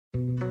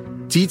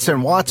Dietz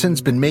and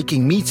Watson's been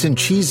making meats and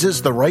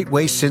cheeses the right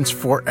way since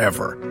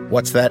forever.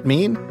 What's that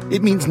mean?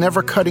 It means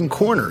never cutting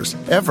corners,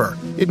 ever.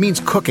 It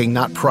means cooking,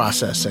 not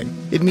processing.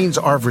 It means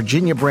our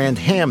Virginia brand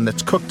ham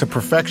that's cooked to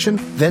perfection,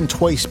 then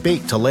twice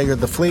baked to layer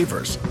the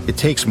flavors. It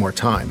takes more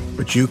time,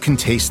 but you can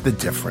taste the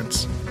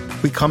difference.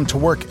 We come to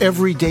work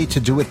every day to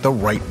do it the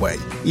right way,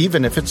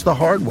 even if it's the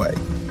hard way.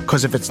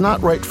 Because if it's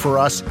not right for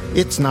us,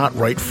 it's not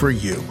right for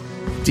you.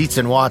 Dietz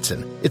and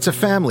Watson, it's a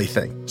family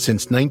thing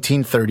since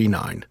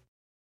 1939.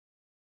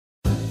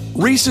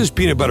 Reese's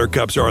Peanut Butter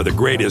Cups are the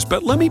greatest,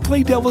 but let me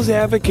play devil's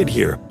advocate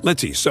here.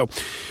 Let's see. So,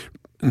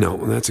 no,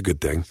 that's a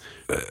good thing.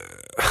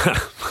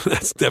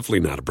 That's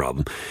definitely not a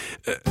problem.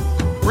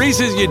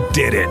 Reese's, you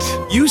did it.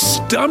 You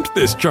stumped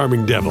this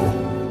charming devil.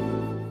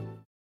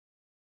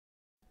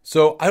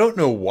 So I don't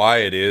know why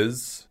it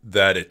is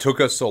that it took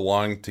us so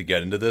long to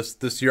get into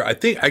this year. I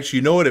think, actually,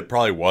 you know what it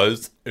probably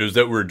was? It was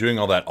that we were doing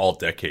all that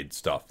all-decade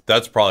stuff.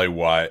 That's probably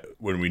why,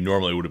 when we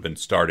normally would have been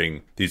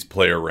starting these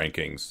player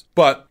rankings.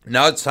 But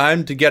now it's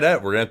time to get at it.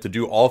 We're going to have to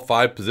do all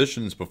 5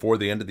 positions before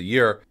the end of the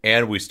year.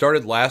 And we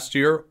started last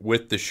year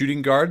with the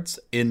shooting guards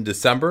in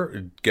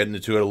December, getting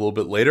into it a little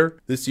bit later.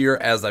 This year,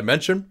 as I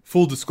mentioned,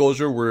 full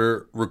disclosure,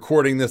 we're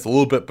recording this a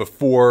little bit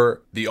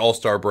before the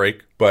All-Star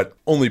break, but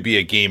only be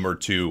a game or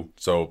two.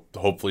 So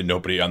hopefully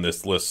nobody on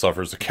this list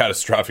suffers a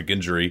catastrophic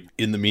injury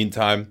in the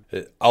meantime.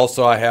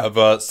 Also, I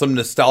have some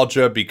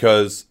nostalgia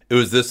because it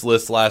was this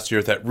list last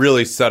year that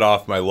really set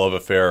off my love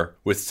affair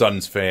with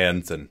Suns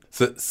fans, and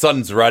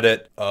Suns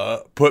Reddit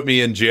put me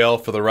in jail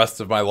for the rest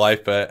of my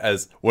life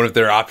as one of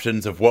their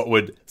options of what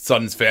would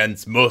Suns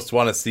fans most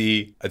want to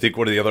see. I think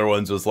one of the other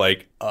ones was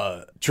like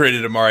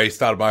traded Amari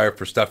Stoudemire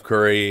for Steph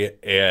Curry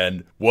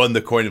and won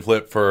the coin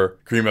flip for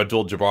Kareem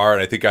Abdul-Jabbar,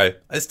 and I think I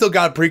still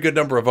got a pretty good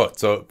number of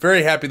votes, so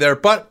very happy there.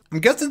 But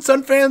I'm guessing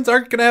Sun fans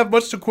aren't going to have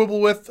much to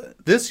quibble with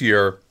this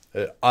year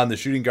on the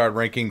shooting guard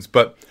rankings.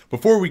 But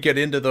before we get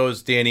into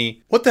those,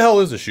 Danny, what the hell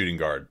is a shooting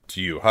guard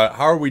to you? How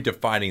are we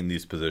defining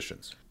these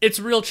positions? It's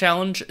a real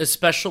challenge,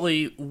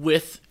 especially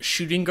with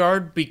shooting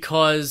guard,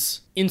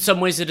 because in some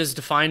ways it is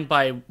defined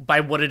by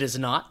what it is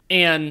not.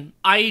 And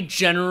I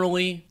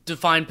generally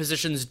define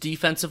positions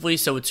defensively,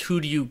 so it's who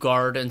do you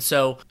guard? And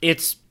so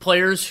it's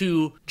players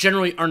who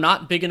generally are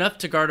not big enough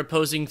to guard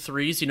opposing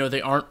threes. You know,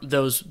 they aren't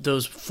those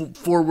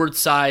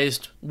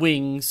forward-sized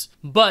wings,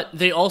 but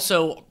they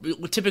also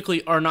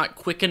typically are not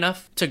quick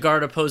enough to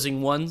guard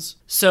opposing ones.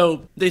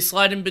 So they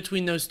slide in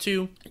between those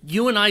two.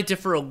 You and I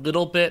differ a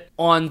little bit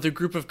on the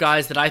group of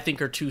guys that I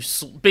think are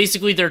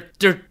basically they're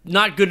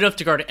not good enough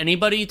to guard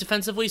anybody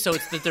defensively. So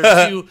it's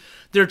that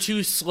they're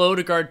too slow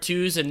to guard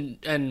twos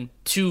and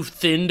too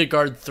thin to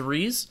guard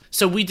threes.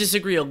 So we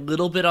disagree a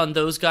little bit on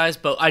those guys,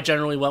 but I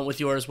generally went with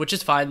yours, which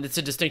is fine. It's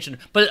a distinction.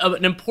 But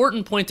an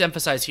important point to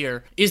emphasize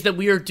here is that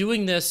we are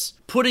doing this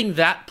putting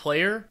that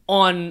player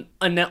on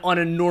a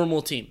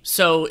normal team.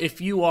 So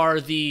if you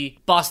are the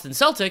Boston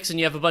Celtics and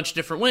you have a bunch of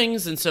different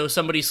wings, and so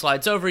somebody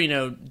slides over, you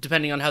know,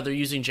 depending on how they're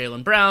using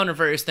Jaylen Brown or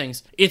various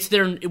things, it's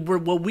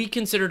what we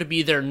consider to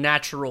be their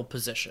natural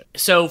position.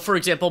 So for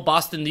example,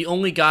 Boston, the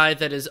only guy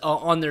that is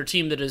on their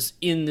team that is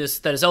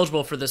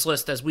eligible for this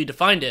list as we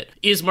defined it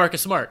is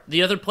Marcus Smart.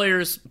 The other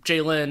players,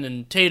 Jaylen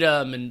and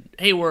Tatum and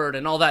Hayward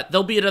and all that,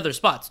 they'll be at other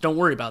spots. Don't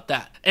worry about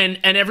that. And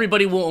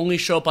everybody will only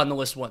show up on the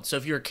list once. So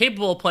if you're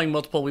capable of playing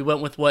multiple, we went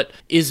with what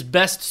is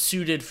best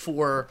suited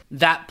for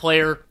that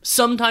player,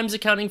 sometimes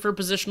accounting for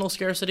positional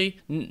scarcity,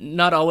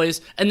 not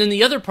always. And then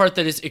the other part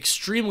that is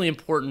extremely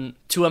important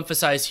to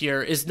emphasize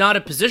here is not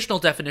a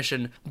positional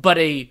definition, but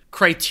a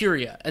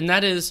criteria. And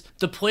that is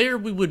the player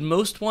we would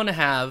most want to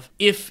have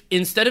if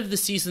instead of the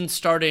season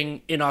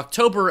starting in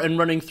October and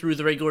running through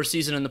the regular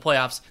season and the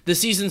playoffs, the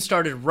season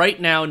started right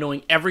now,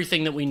 knowing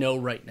everything that we know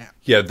right now.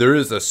 Yeah, there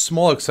is a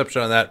small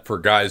exception on that for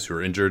guys who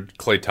are injured.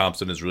 Klay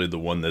Thompson is really the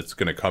one that's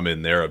going to come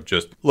in there of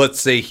just, let's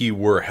say he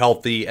were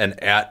healthy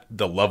and at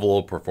the level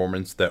of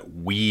performance that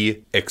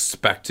we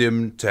expect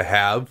him to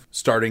have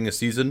starting a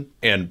season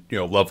and, you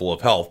know, level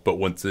of health. But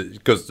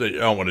because I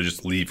don't want to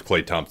just leave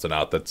Klay Thompson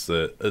out. It's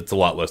a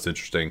lot less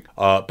interesting.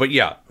 But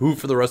yeah, who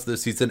for the rest of the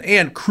season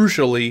and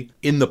crucially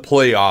in the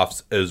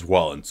playoffs as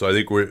well. And so I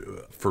think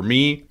for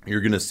me,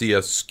 you're going to see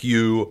us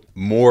skew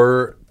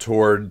more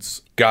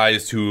towards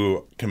guys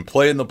who can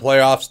play in the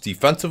playoffs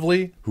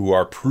defensively, who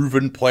are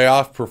proven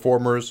playoff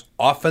performers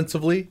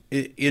offensively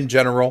in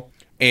general.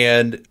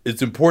 And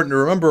it's important to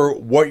remember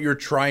what you're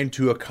trying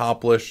to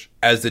accomplish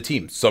as a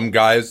team. Some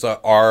guys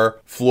are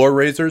floor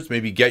raisers,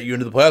 maybe get you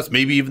into the playoffs.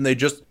 Maybe even they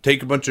just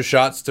take a bunch of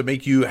shots to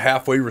make you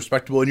halfway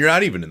respectable and you're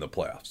not even in the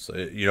playoffs.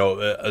 You know,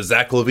 a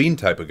Zach LaVine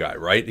type of guy,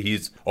 right?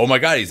 He's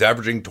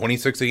averaging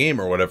 26 a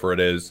game or whatever it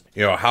is.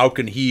 You know, how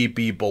can he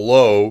be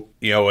below,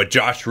 you know, a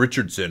Josh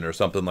Richardson or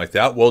something like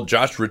that? Well,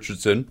 Josh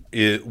Richardson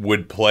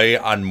would play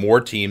on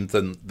more teams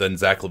than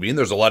Zach LaVine.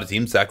 There's a lot of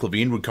teams Zach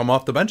LaVine would come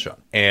off the bench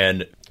on.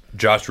 And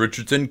Josh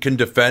Richardson can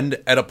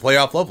defend at a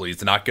playoff level.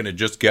 He's not going to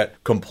just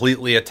get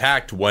completely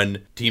attacked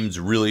when teams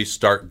really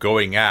start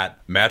going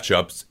at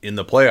matchups in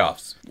the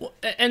playoffs. Well,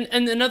 and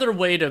another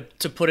way to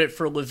put it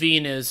for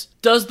LaVine is,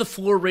 does the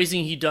floor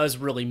raising he does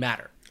really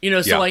matter?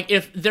 So like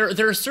if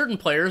there are certain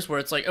players where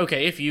it's like,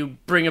 okay, if you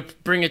bring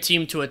a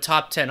team to a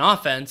top 10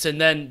 offense and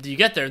then you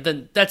get there,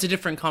 then that's a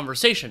different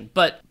conversation.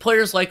 But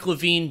players like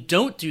LaVine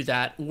don't do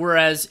that.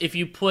 Whereas if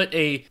you put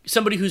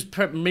somebody who's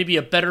maybe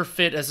a better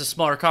fit as a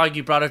smaller cog,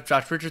 you brought up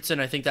Josh Richardson,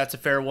 I think that's a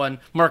fair one.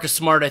 Marcus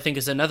Smart, I think,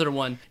 is another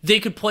one. They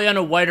could play on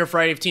a wider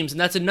variety of teams, and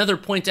that's another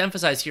point to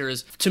emphasize here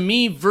is, to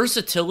me,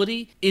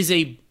 versatility is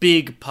a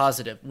big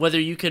positive. Whether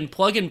you can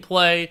plug and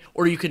play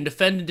or you can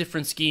defend in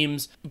different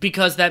schemes,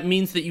 because that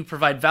means that you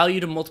provide value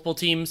to multiple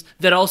teams.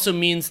 That also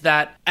means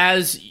that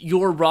as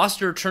your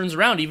roster turns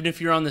around, even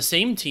if you're on the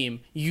same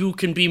team, you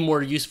can be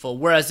more useful.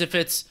 Whereas if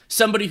it's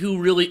somebody who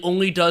really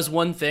only does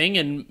one thing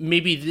and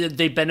maybe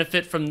they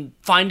benefit from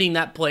finding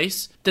that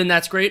place, then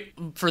that's great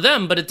for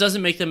them, but it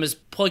doesn't make them as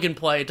plug and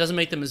play. It doesn't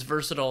make them as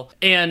versatile.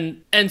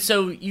 And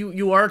so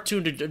you are to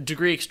a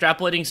degree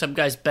extrapolating. Some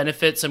guys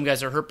benefit, some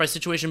guys are hurt by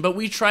situation, but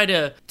we try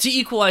to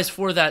equalize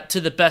for that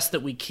to the best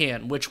that we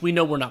can, which we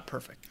know we're not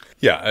perfect.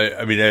 Yeah,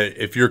 I mean,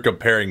 if you're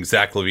comparing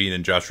Zach LaVine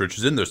and Josh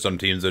Richardson, there's some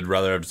teams that'd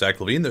rather have Zach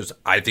LaVine.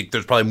 I think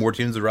there's probably more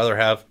teams that'd rather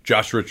have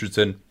Josh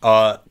Richardson.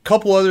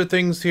 Couple other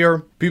things here.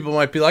 People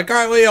might be like, all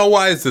right, well,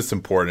 why is this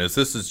important?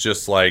 This is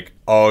just like,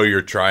 oh,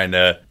 you're trying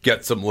to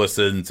get some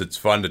listens. It's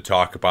fun to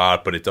talk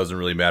about, but it doesn't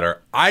really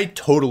matter. I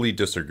totally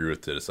disagree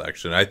with this,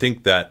 actually. I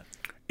think that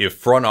if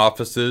front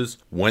offices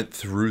went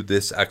through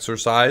this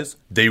exercise,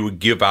 they would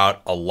give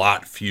out a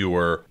lot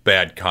fewer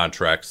bad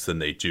contracts than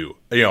they do.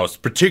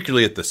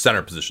 Particularly at the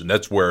center position.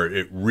 That's where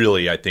it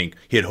really, I think,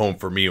 hit home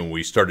for me when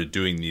we started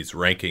doing these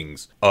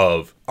rankings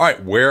of, all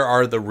right, where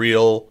are the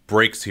real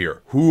breaks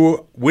here?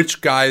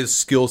 Which guys'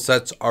 skill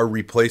sets are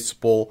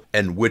replaceable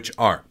and which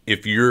aren't?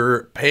 If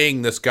you're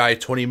paying this guy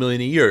 $20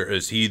 million a year,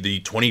 is he the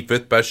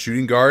 25th best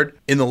shooting guard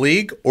in the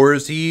league, or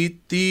is he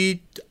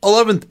the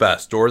 11th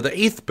best or the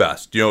 8th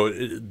best?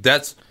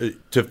 That's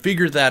to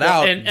figure that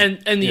out.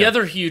 And the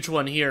other huge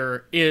one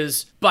here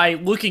is by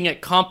looking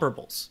at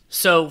comparables.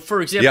 So,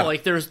 for example,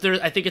 like there's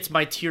I think it's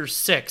my tier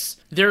 6.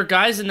 There are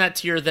guys in that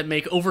tier that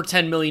make over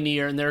 $10 million a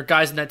year, and there are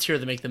guys in that tier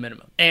that make the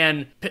minimum.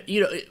 And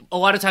a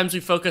lot of times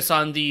we focus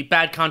on the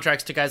bad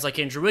contracts to guys like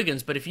Andrew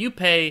Wiggins, but if you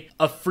pay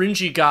a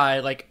fringy guy,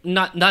 like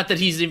not that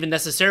he's even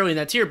necessarily in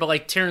that tier, but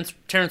like Terrence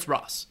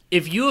Ross.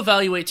 If you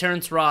evaluate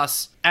Terrence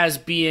Ross as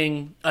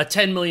being a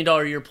 $10 million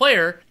a year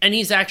player, and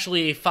he's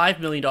actually a $5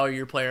 million a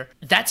year player,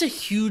 that's a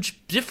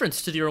huge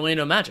difference to the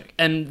Orlando Magic,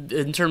 and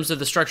in terms of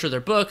the structure of their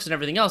books and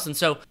everything else. And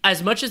so,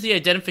 as much as the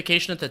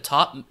identification at the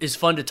top is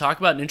fun to talk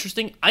about and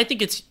interesting, I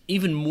think it's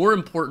even more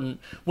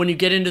important when you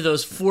get into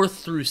those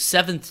 4th through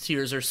 7th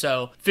tiers or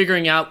so,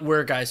 figuring out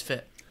where guys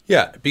fit.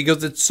 Yeah,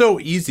 because it's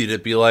so easy to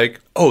be like,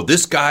 oh,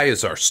 this guy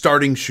is our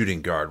starting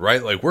shooting guard,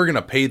 right? Like, we're going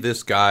to pay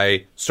this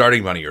guy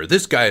starting money, or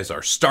this guy is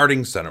our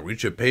starting center. We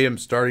should pay him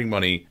starting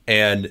money.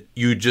 And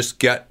you just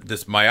get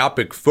this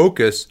myopic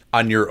focus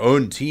on your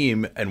own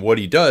team and what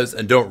he does,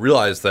 and don't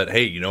realize that,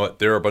 hey, you know what?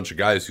 There are a bunch of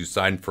guys who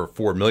signed for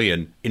 $4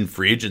 million in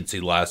free agency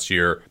last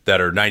year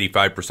that are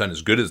 95%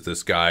 as good as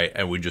this guy,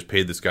 and we just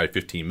paid this guy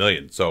 $15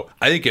 million. So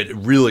I think it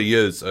really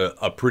is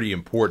a pretty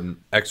important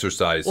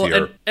exercise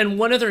here. And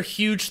one other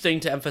huge thing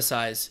to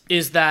emphasize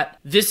is that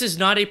this is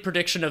not a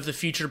prediction of the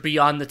future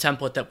beyond the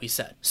template that we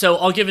set. So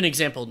I'll give an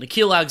example.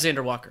 Nickeil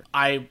Alexander-Walker.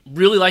 I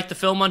really like the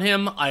film on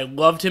him. I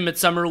loved him at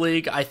Summer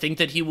League. I think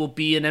that he will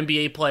be an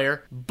NBA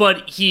player,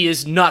 but he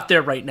is not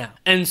there right now.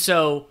 And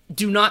so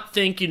do not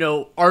think,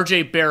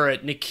 RJ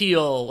Barrett,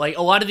 Nickeil, like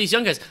a lot of these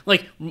young guys,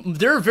 like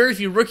there are very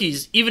few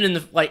rookies even in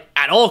the, like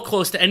at all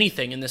close to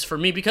anything in this for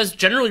me, because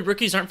generally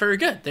rookies aren't very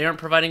good. They aren't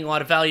providing a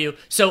lot of value.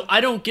 So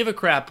I don't give a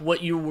crap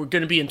what you were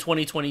going to be in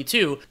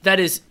 2022. That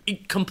is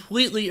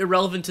completely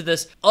irrelevant to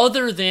this,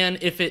 other than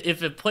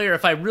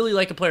if I really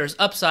like a player's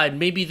upside,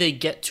 maybe they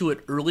get to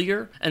it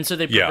earlier and so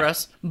they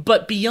progress. Yeah.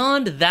 But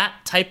beyond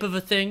that type of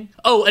a thing,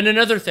 and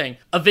another thing,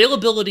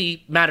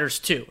 availability matters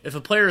too. If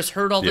a player is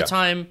hurt all the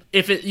time,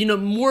 if it,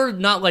 more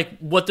not like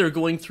what they're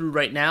going through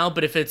right now,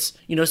 but if it's,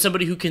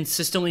 somebody who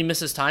consistently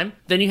misses time,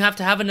 then you have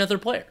to have another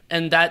player.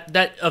 And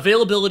that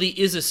availability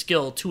is a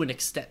skill to an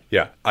extent.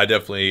 Yeah, I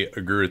definitely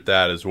agree with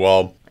that as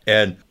well.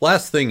 And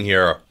last thing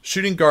here,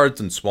 shooting guards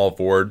and small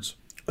forwards,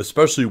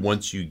 especially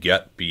once you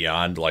get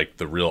beyond like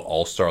the real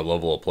all-star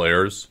level of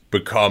players,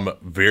 become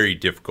very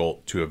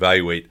difficult to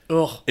evaluate.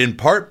 Ugh. In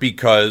part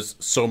because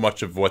so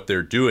much of what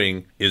they're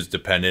doing is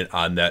dependent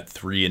on that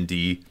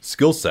 3-and-D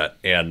skill set.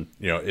 And,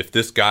 if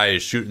this guy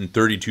is shooting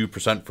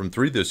 32% from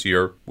 3 this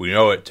year, we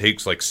know it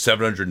takes like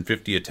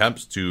 750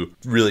 attempts to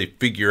really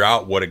figure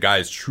out what a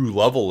guy's true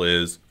level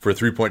is for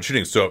 3-point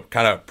shooting. So it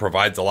kind of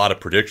provides a lot of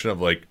prediction of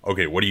like,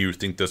 okay, what do you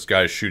think this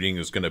guy's shooting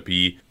is going to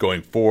be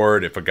going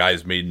forward? If a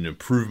guy's made an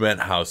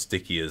improvement, how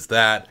sticky is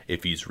that?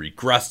 If he's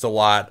regressed a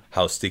lot,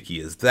 how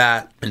sticky is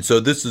that? And so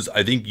this is,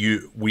 I think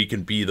we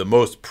can be the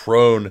most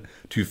prone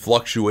to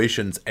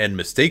fluctuations and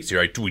mistakes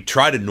here. We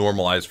try to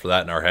normalize for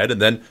that in our head.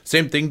 And then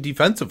same thing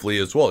defensively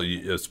as well,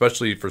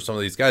 especially for some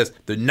of these guys.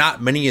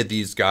 Not many of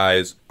these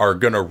guys are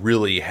going to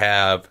really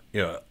have,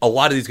 a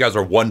lot of these guys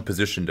are one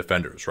position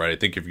defenders, right? I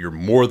think if you're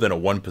more than a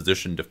one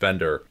position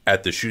defender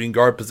at the shooting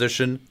guard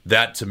position,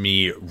 that to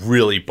me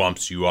really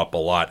bumps you up a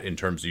lot in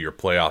terms of your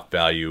playoff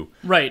value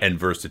and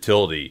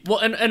versatility. Well,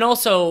 and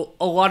also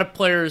a lot of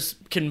players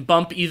can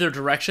bump either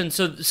direction.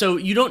 So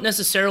you don't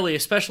necessarily,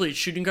 especially at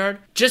shooting guard,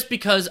 just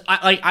because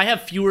I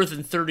have fewer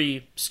than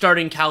 30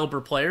 starting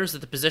caliber players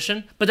at the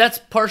position, but that's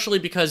partially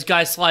because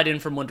guys slide in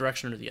from one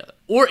direction or the other.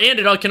 And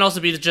it can also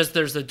be just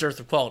there's a dearth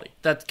of quality.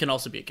 That can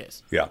also be a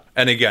case. Yeah.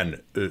 And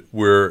again,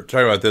 we're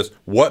talking about this.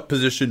 What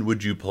position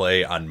would you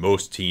play on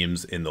most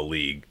teams in the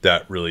league?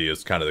 That really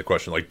is kind of the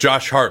question. Like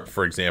Josh Hart,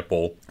 for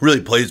example,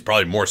 really plays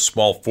probably more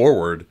small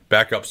forward,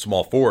 backup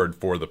small forward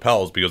for the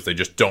Pels because they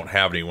just don't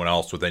have anyone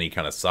else with any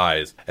kind of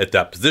size at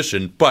that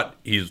position. But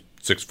he's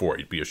 6'4",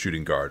 he'd be a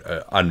shooting guard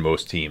on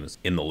most teams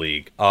in the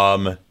league.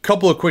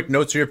 Couple of quick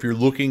notes here. If you're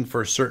looking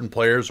for certain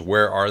players,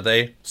 where are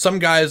they? Some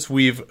guys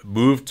we've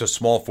moved to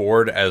small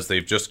forward as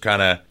they've just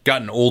kind of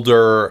gotten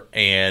older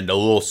and a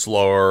little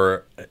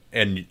slower,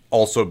 and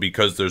also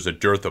because there's a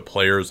dearth of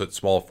players at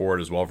small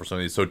forward as well for some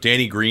of these. So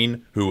Danny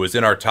Green, who was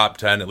in our top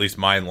 10, at least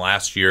mine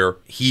last year,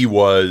 he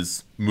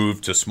was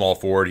moved to small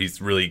forward.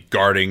 He's really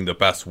guarding the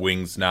best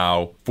wings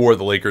now for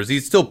the Lakers.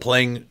 He's still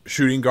playing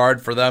shooting guard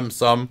for them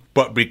some,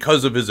 but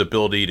because of his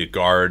ability to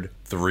guard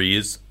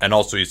threes, and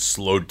also he's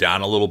slowed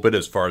down a little bit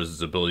as far as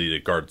his ability to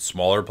guard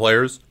smaller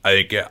players, I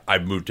think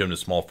I've moved him to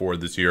small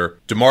forward this year.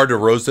 DeMar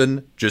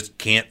DeRozan just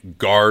can't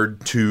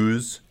guard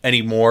twos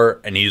anymore,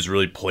 and he's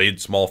really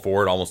played small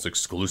forward almost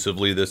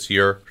exclusively this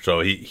year. So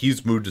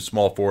he's moved to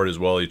small forward as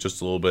well. He's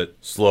just a little bit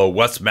slow.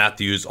 Wes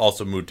Matthews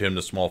also moved him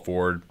to small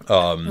forward.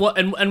 And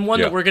one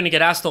that we're going to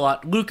get asked a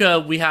lot, Luka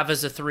we have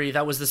as a 3.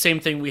 That was the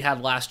same thing we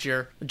had last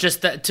year.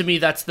 Just that, to me,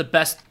 that's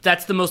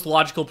the most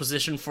logical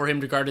position for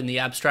him to guard in the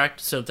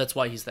abstract, so that's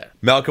why he's there.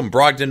 Malcolm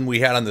Brogdon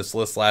we had on this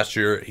list last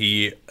year.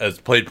 He has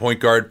played point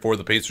guard for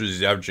the Pacers.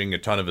 He's averaging a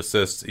ton of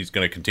assists. He's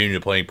going to continue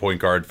to play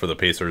point guard for the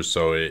Pacers,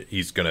 so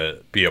he's going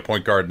to be a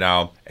point guard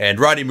now. And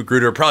Rodney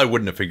McGruder probably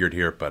wouldn't have figured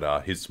here,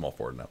 but he's small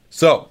forward now.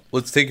 So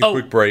let's take a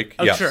quick break.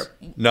 Yes. Sure.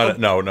 No.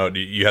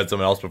 You had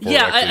something else before?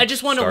 Yeah, I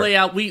just want to lay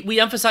out. We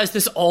emphasize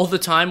this all the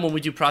time when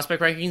we do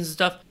prospect rankings and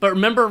stuff. But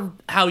remember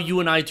how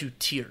you and I do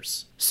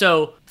tiers.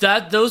 So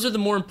those are the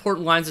more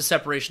important lines of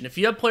separation. If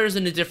you have players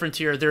in a different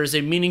tier, there is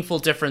a meaningful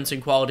difference in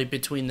quality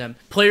between them.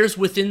 Players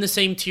within the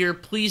same tier,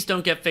 please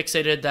don't get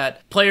fixated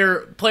that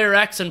player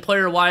X and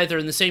player Y, they're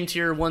in the same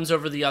tier, one's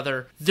over the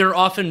other. They're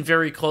often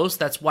very close.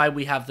 That's why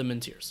we have them in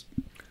tiers.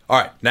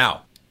 All right,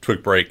 now,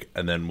 quick break,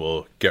 and then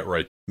we'll get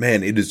right.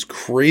 Man, it is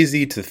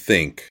crazy to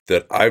think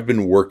that I've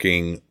been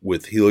working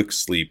with Helix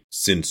Sleep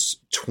since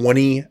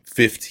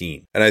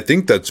 2015. And I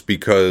think that's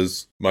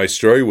because my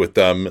story with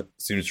them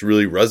seems to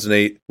really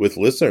resonate with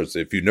listeners.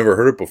 If you've never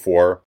heard it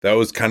before, that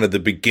was kind of the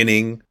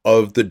beginning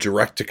of the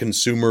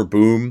direct-to-consumer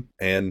boom.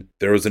 And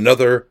there was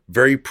another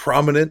very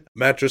prominent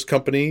mattress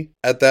company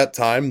at that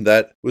time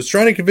that was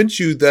trying to convince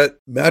you that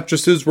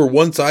mattresses were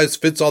one size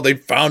fits all. They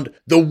found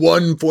the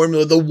one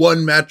formula, the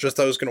one mattress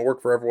that was going to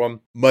work for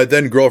everyone. My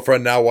then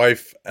girlfriend, now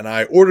wife, and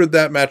I ordered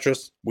that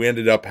mattress. We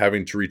ended up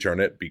having to return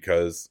it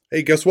because,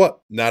 hey, guess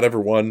what? Not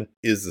everyone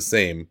is the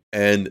same.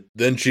 And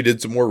then she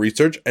did some more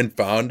research and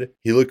found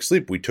Helix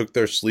Sleep. We took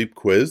their sleep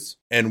quiz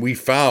and we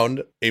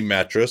found a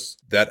mattress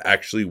that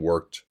actually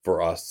worked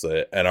for us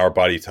and our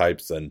body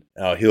types. And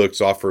Helix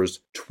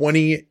offers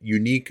 20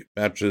 unique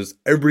mattresses.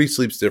 Everybody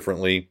sleeps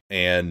differently,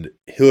 and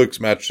Helix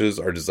mattresses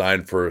are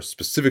designed for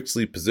specific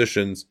sleep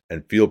positions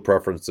and field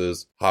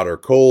preferences, hot or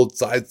cold,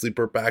 side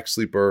sleeper, back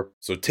sleeper.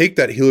 So take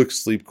that Helix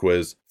Sleep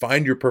quiz,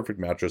 find your perfect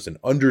mattress in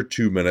under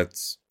 2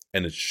 minutes,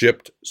 and it's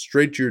shipped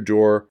straight to your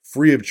door,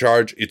 free of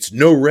charge. It's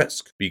no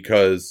risk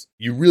because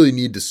you really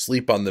need to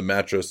sleep on the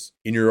mattress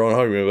in your own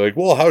home. You're like,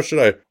 well, how should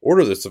I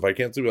order this if I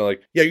can't sleep? I'm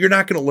like, yeah, you're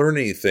not going to learn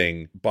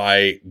anything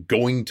by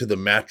going to the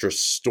mattress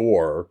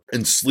store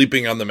and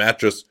sleeping on the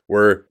mattress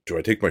where, do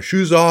I take my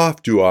shoes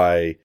off? Do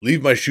I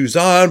leave my shoes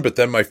on, but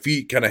then my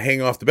feet kind of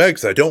hang off the bed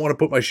because I don't want to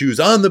put my shoes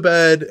on the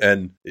bed?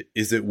 And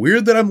is it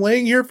weird that I'm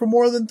laying here for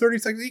more than 30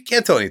 seconds? You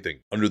can't tell anything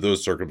under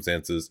those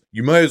circumstances.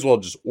 You might as well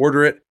just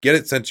order it, get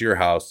it sent to your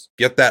house,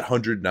 get that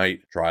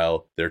 100-night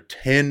trial. They're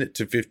 10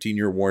 to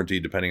 15-year warranty,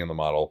 depending on the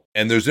model.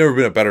 And there's never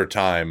been a better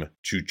time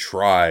to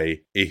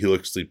try a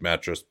Helix Sleep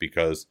mattress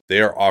because they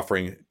are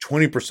offering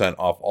 20%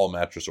 off all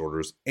mattress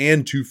orders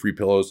and 2 free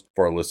pillows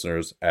for our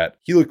listeners at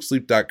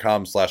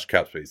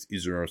helixsleep.com/capspace.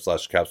 Easy to remember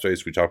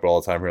 /capspace. We talk about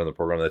all the time here on the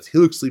program. That's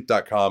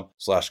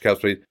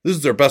helixsleep.com/capspace. This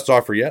is their best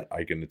offer yet.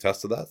 I can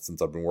attest to that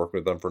since I've been working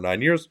with them for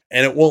 9 years,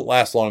 and it won't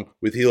last long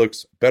with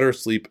Helix. Better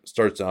sleep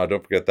starts now.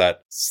 Don't forget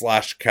that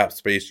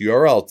 /capspace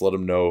URL to let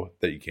them know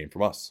that you came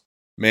from us.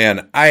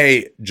 Man,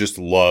 I just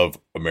love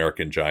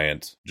American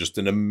Giant. Just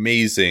an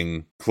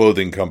amazing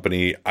clothing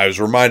company. I was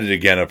reminded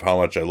again of how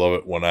much I love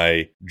it when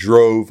I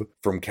drove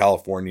from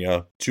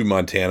California to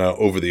Montana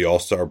over the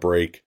All-Star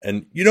break.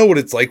 And you know what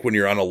it's like when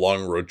you're on a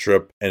long road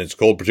trip and it's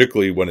cold,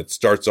 particularly when it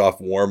starts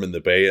off warm in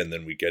the Bay and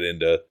then we get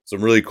into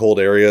some really cold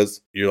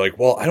areas. You're like,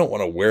 well, I don't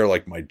want to wear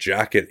like my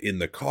jacket in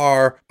the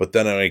car, but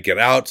then when I get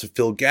out to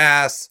fill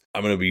gas,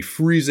 I'm going to be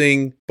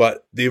freezing.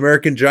 But the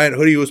American Giant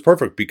hoodie was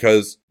perfect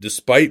because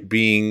despite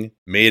being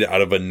made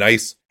out of a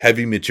nice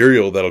heavy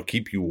material that'll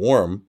keep you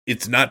warm,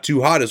 it's not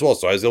too hot as well.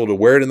 So I was able to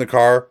wear it in the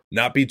car,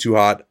 not be too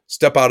hot,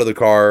 step out of the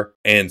car,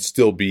 and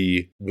still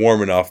be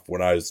warm enough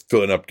when I was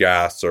filling up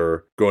gas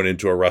or going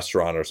into a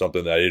restaurant or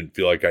something that I didn't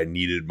feel like I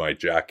needed my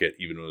jacket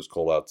even when it was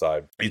cold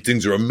outside. These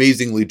things are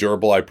amazingly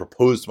durable. I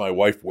proposed to my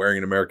wife wearing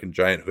an American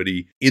Giant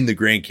hoodie in the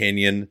Grand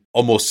Canyon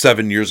almost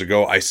 7 years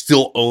ago. I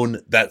still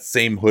own that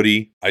same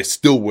hoodie. I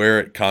still wear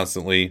it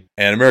constantly.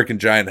 And American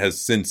Giant has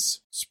since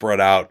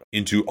spread out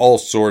into all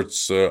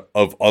sorts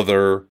of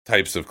other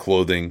types of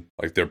clothing,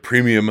 like their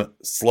premium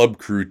Slub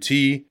Crew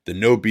tee, the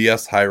No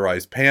BS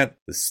high-rise pant,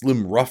 the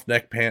slim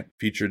roughneck pant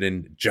featured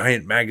in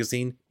Giant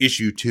Magazine,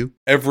 issue 2.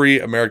 Every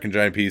American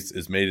Giant piece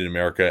is made in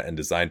America and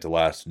designed to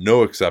last,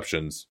 no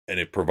exceptions, and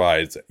it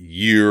provides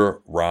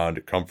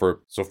year-round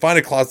comfort. So find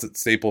a closet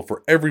staple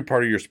for every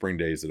part of your spring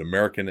days at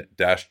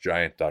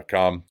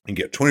American-Giant.com and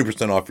get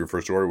 20% off your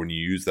first order when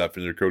you use that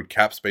vendor code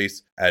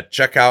CAPSPACE at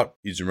checkout.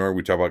 You remember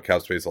we talk about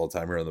CAPSPACE all the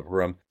time here on the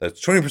program.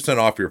 That's 20%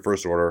 off your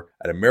first order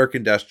at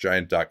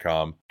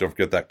American-Giant.com. Don't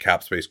forget that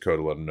CAPSPACE code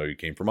to let them know you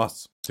came from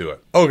us. To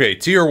it. Okay,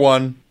 tier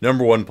 1,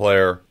 number 1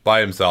 player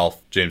by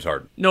himself, James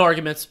Harden. No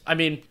arguments. I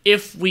mean,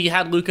 if we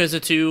had Luka as a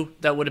 2,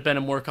 that would have been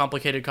a more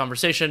complicated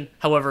conversation.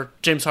 However,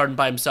 James Harden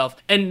by himself.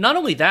 And not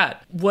only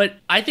that, what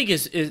I think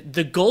is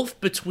the gulf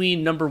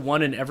between number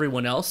 1 and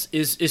everyone else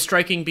is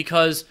striking,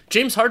 because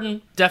James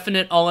Harden,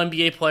 definite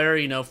All-NBA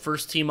player,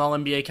 first team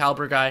All-NBA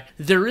caliber guy.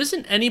 There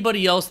isn't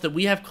anybody else that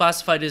we have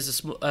classified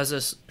as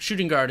a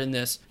shooting guard in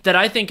this that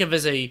I think of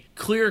as a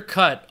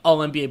clear-cut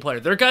All-NBA player.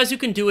 There are guys who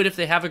can do it if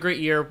they have a great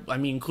year. I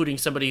mean, including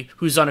somebody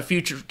who's on a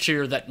future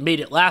tier that made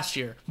it last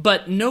year,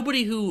 but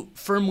nobody who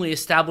firmly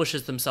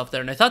establishes themselves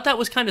there. And I thought that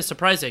was kind of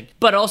surprising,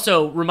 but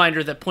also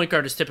reminder that point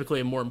guard is typically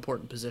a more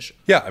important position.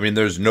 Yeah, I mean,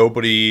 there's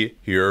nobody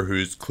here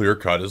who's clear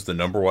cut as the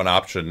number 1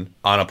 option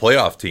on a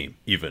playoff team,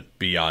 even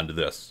beyond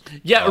this.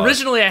 Yeah,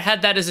 originally I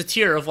had that as a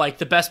tier of like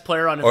the best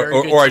player on a very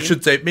good team. Or I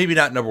should say, maybe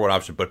not number 1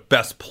 option, but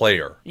best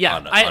player. Yeah,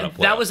 on a playoff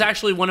that was team.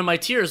 actually one of my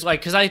tiers, like,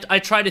 because I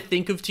try to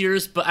think of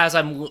tiers, but as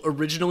I'm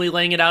originally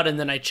laying it out, and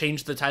then I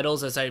change the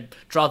titles as I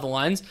draw the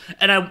lines,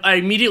 and I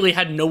immediately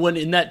had no one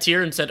in that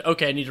tier and said,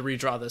 okay, I need to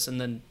redraw this, and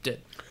then did.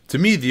 To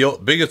me, the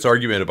biggest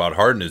argument about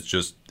Harden is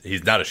just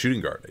he's not a shooting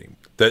guard anymore.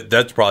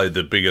 That's probably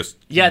the biggest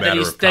matter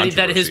of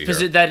controversy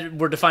here. That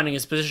we're defining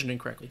his position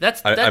incorrectly.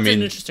 That's an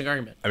interesting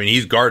argument. I mean,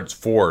 he guards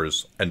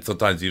 4s and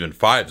sometimes even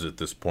 5s at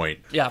this point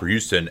for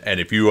Houston.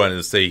 And if you wanted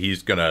to say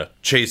he's going to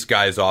chase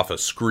guys off of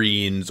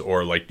screens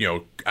or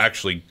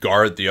actually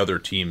guard the other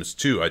teams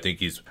too, I think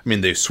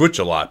they switch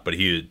a lot, but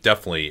he is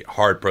definitely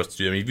hard pressed to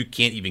do. I mean, if you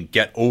can't even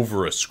get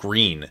over a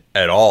screen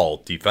at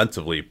all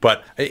defensively,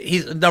 but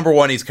he's number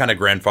 1, he's kind of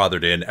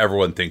grandfathered in.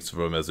 Everyone thinks of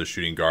him as a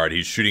shooting guard.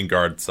 He's shooting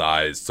guard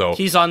size. So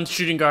he's on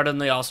shooting guard on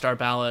the All-Star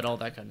ballot, all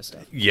that kind of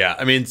stuff. Yeah,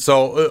 I mean,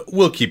 so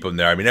we'll keep him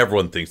there. I mean,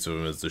 everyone thinks of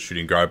him as the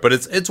shooting guard, but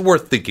it's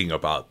worth thinking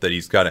about that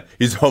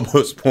he's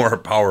almost more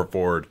power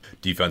forward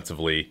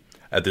defensively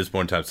at this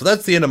point in time. So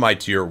that's the end of my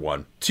tier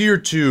 1. Tier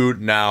 2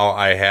 now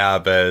I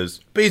have as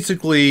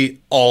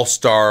basically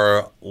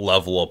all-star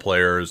level of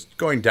players,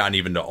 going down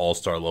even to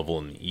all-star level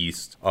in the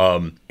East.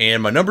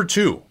 And my number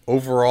 2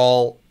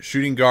 overall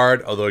shooting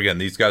guard, although again,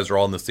 these guys are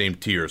all in the same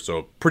tier,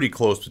 so pretty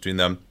close between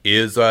them,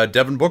 is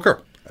Devin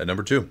Booker. At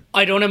number 2.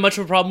 I don't have much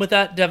of a problem with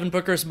that. Devin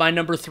Booker is my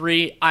number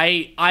 3.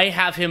 I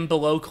have him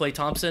below Klay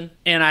Thompson.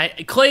 And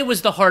Klay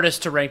was the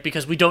hardest to rank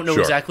because we don't know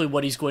exactly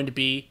what he's going to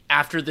be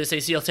after this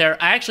ACL tear.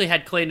 I actually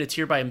had Klay in a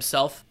tier by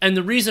himself. And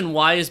the reason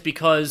why is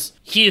because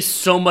he is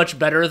so much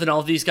better than all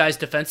of these guys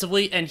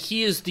defensively. And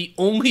he is the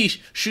only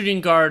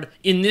shooting guard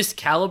in this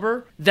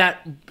caliber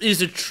that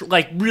is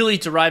really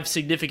derives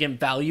significant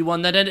value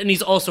on that end. And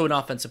he's also an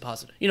offensive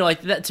positive.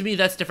 That to me,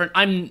 that's different.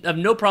 I have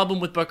no problem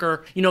with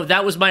Booker.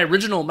 That was my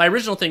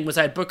original thing was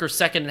I had Booker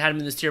second and had him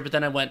in this tier, but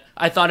then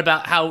I thought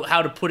about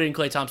how to put in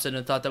Klay Thompson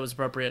and thought that was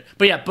appropriate.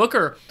 But yeah,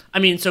 Booker,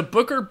 so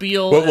Booker,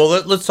 Beal... Well,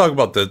 let's talk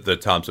about the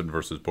Thompson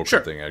versus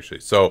Booker thing,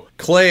 actually. So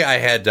Klay I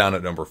had down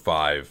at number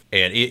 5,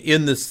 and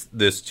in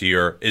this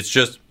tier, it's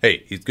just,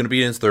 hey, he's going to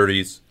be in his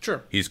 30s.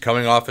 Sure. He's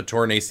coming off a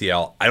torn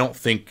ACL. I don't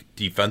think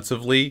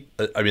defensively,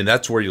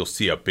 that's where you'll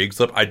see a big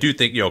slip. I do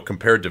think,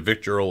 compared to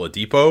Victor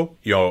Oladipo,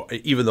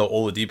 even though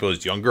Oladipo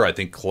is younger, I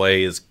think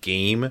Klay's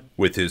game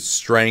with his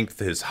strength,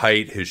 his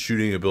height, his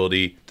shooting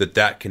ability,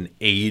 that can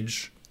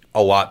age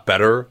a lot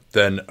better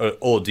than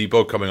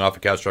Oladipo coming off a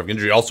catastrophic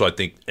injury. Also, I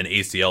think an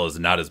ACL is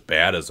not as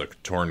bad as a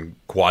torn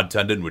quad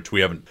tendon, which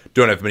we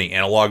don't have many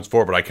analogs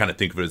for, but I kind of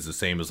think of it as the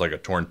same as like a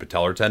torn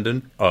patellar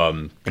tendon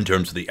in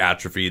terms of the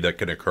atrophy that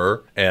can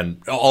occur.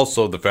 And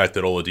also the fact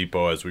that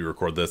Oladipo, as we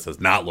record this, has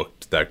not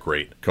looked that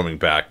great coming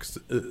back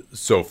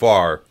so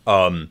far.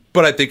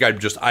 But I think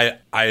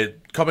I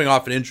coming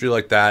off an injury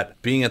like that,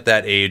 being at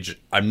that age,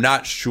 I'm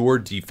not sure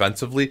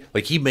defensively.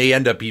 Like, he may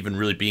end up even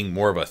really being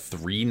more of a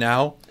 3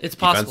 now. It's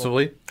possible.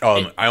 Defensively.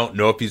 I don't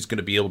know if he's going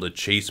to be able to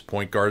chase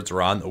point guards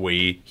around the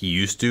way he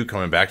used to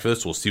coming back for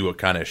this. We'll see what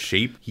kind of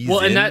shape he's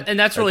in. And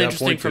that's really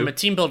interesting from a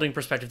team building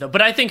perspective, though.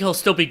 But I think he'll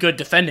still be good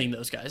defending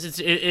those guys.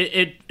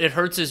 It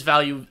hurts his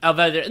value out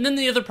there. And then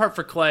the other part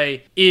for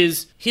Clay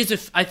is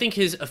I think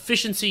his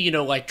efficiency,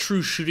 like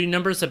true shooting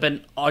numbers have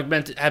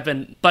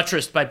been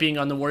buttressed by being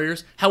on the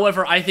Warriors.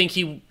 However, I think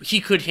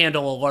he could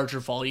handle a larger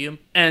volume,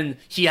 and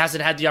he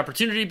hasn't had the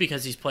opportunity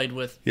because he's played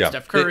with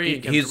Steph Curry.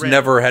 And he's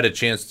never had a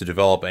chance to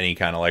develop any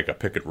kind of like a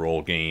pick and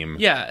roll game.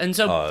 Yeah, and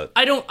so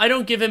I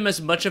don't give him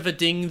as much of a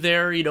ding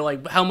there.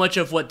 Like how much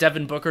of what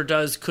Devin Booker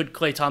does could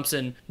Klay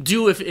Thompson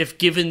do if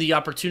given the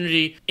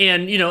opportunity,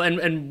 and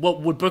and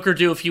what would Booker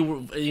do if he were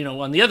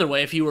on the other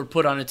way, if he were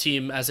put on a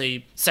team as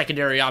a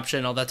secondary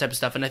option, all that type of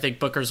stuff. And I think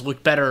Booker's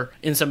looked better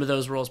in some of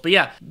those roles. But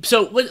yeah,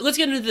 so let's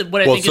get into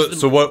what I think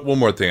is one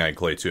more thing on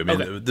Klay too. I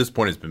mean, this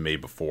point has been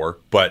made before,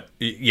 but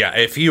yeah,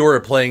 if he were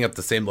playing at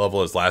the same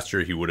level as last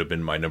year, he would have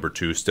been my number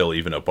 2, still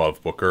even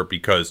above Booker,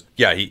 because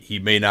he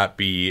may not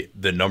be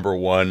the number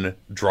 1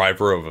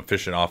 driver of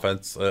efficient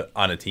offense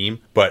on a team,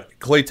 but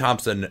Klay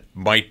Thompson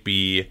might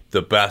be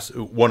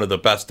one of the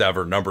best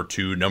ever number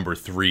 2, number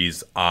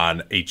 3s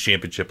on a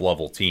championship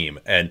level team.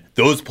 And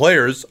those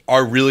players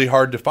are really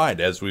hard to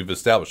find, as we've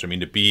established. I mean,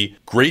 to be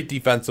great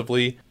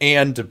defensively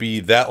and to be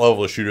that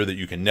level of shooter that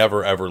you can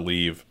never ever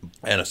leave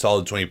and a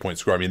solid 20-point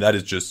scorer. I mean, that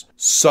is just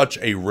such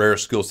a rare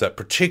skill set,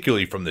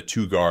 particularly from the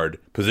 2 guard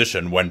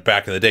position, when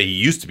back in the day he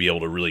used to be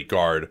able to really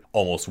guard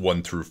almost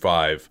 1 through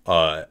 5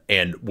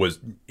 and was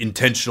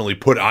intentionally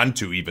put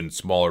onto even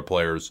smaller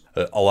players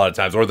a lot of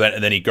times.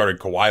 And then he guarded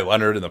Kawhi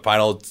Leonard in the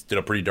finals, did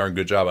a pretty darn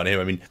good job on him.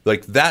 I mean,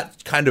 like,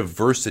 that kind of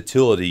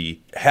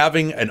versatility,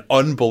 having an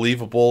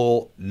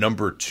unbelievable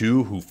number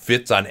 2 who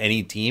fits on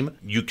any team,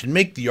 you can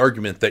make the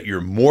argument that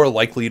you're more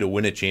likely to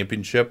win a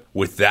championship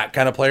with that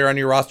kind of player on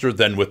your roster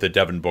than with a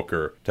Devin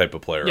Booker type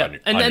of player on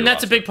your and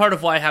that's roster. A big part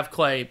of why I have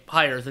Klay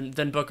higher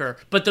than Booker.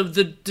 But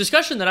the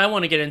discussion that I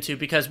want to get into,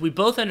 because we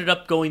both ended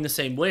up going the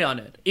same way on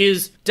it,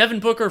 is Devin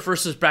Booker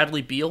versus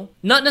Bradley Beal.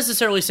 Not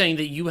necessarily saying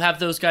that you have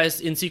those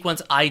guys in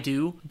sequence, I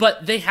do,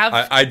 but they have...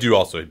 I do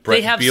also.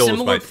 Beal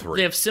is my 3.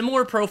 They have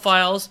similar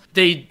profiles,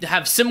 they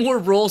have similar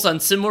roles on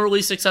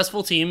similarly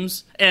successful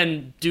teams,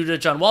 and due to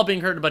John Wall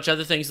being hurt and a bunch of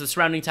other things, the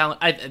surrounding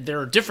talent, there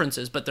are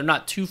differences, but they're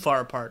not too far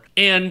apart.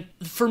 And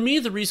for me,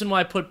 the reason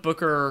why I put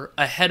Booker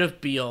ahead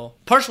of Beal,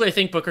 partially I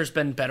think Booker's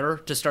been better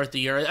to start the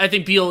year. I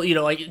think Beal,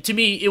 to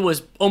me, it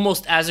was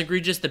almost as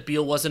egregious that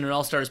Beal wasn't an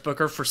all-star as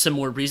Booker for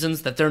similar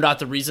reasons, that they're not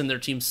the reason their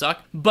teams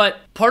suck. But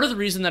part of the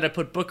reason that I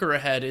put Booker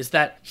ahead is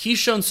that he's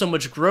shown so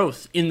much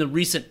growth in the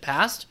recent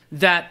past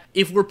that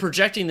if we're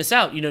projecting this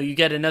out, you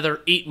get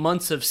another 8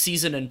 months of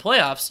season and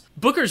playoffs,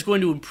 Booker's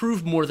going to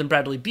improve more than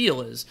Bradley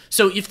Beal is.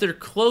 So if they're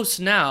close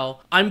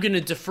now, I'm going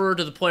to defer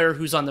to the player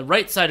who's on the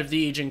right side of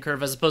the aging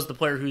curve as opposed to the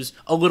player who's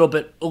a little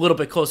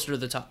bit closer to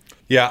the top.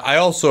 Yeah, I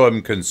also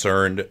am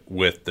concerned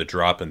with the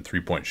drop in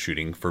 3-point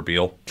shooting for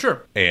Beal.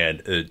 Sure.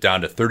 And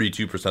down to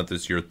 32%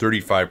 this year,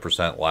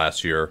 35%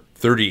 last year,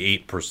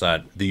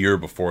 38% the year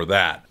before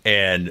that.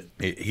 And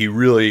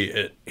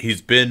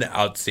he's been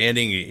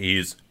outstanding.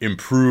 He's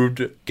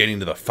improved getting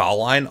to the foul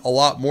line a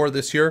lot more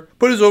this year,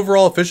 but his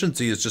overall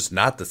efficiency is just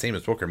not the same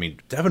as Booker. I mean,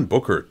 Devin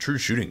Booker, true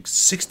shooting,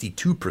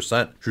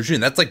 62% true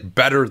shooting. That's like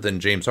better than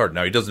James Harden.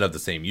 Now, he doesn't have the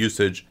same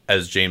usage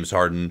as James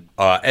Harden.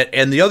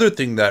 And the other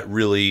thing that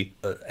really,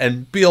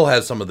 and Beal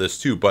has some of this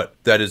too, but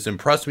that has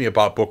impressed me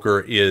about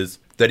Booker is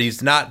that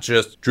he's not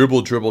just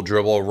dribble,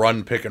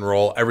 run, pick and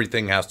roll.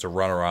 Everything has to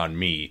run around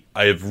me.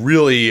 I have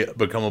really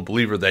become a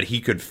believer that he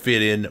could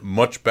fit in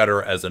much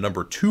better as a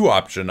number 2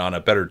 option on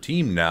a better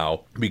team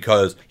now,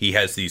 because he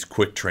has these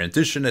quick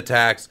transition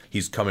attacks.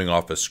 He's coming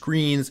off of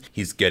screens.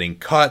 He's getting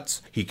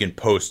cuts. He can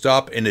post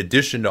up, in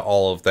addition to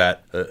all of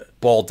that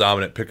ball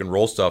dominant pick and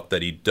roll stuff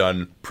that he'd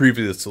done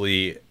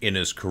previously in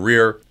his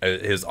career.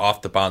 His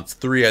off the bounce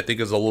 3, I think,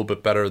 is a little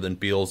bit better than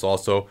Beal's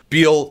also.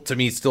 Beal, to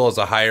me, still has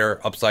a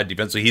higher upside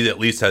defensively. He at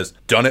least has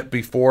done it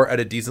before at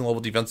a decent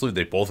level defensively.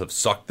 They both have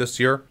sucked this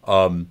year.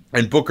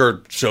 And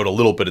Booker showed a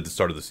little bit at the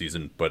start of the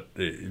season, but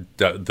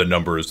the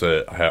numbers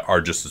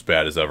are just as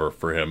bad as ever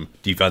for him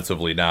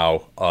defensively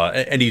now.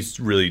 And he's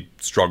really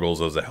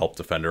struggles as a help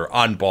defender.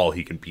 On ball,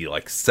 he can be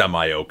like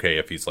semi-okay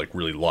if he's like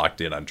really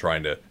locked in on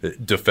trying to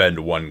defend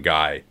one guy.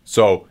 guy.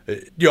 So,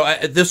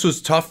 this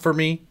was tough for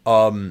me.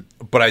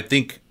 But I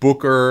think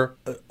Booker,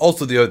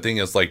 also the other thing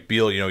is like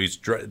Beal,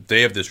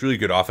 they have this really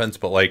good offense,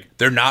 but like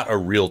they're not a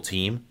real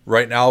team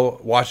right now,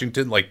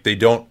 Washington. Like they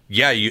don't,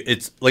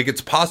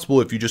 it's possible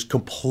if you just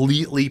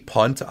completely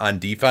punt on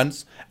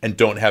defense and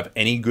don't have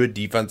any good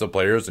defensive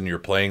players and you're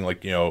playing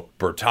like,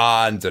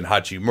 Bertans and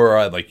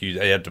Hachimura, like you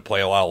had to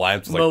play a lot of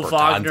lines with like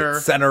Bertans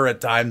at center at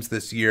times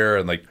this year.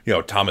 And like,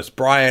 Thomas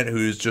Bryant,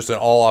 who's just an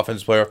all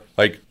offense player,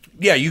 like,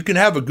 yeah, you can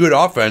have a good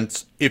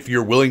offense if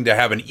you're willing to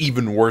have an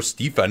even worse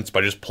defense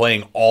by just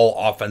playing all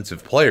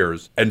offensive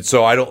players. And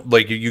so I don't,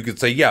 like, you could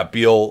say, yeah,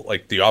 Beal,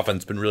 like, the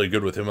offense been really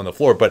good with him on the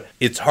floor, but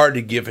it's hard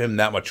to give him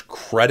that much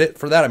credit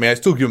for that. I mean, I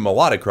still give him a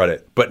lot of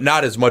credit, but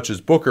not as much as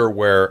Booker,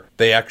 where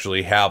they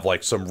actually have,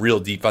 like, some real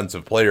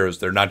defensive players.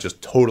 They're not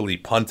just totally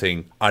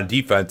punting on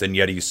defense, and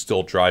yet he's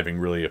still driving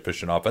really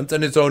efficient offense,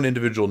 and his own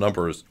individual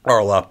numbers are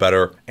a lot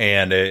better.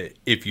 And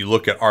if you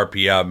look at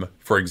RPM,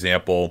 for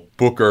example,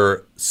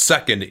 Booker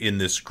second in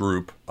this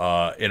group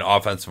in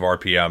offensive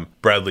RPM.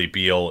 Bradley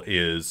Beal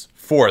is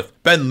fourth.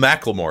 Ben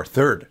McLemore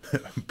third,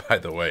 by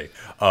the way.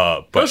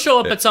 But he'll show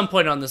up at some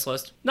point on this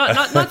list.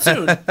 Not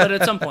soon, but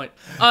at some point.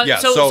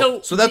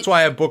 So that's why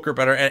I have Booker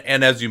better.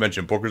 And as you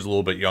mentioned, Booker's a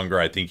little bit younger.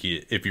 I think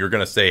if you're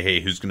going to say, hey,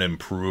 who's going to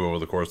improve over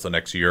the course of the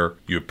next year,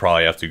 you would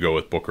probably have to go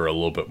with Booker a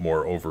little bit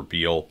more over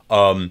Beal.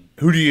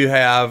 Who do you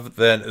have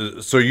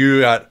then? So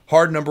you got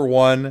Hard number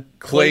 1,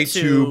 Clay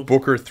 2,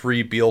 Booker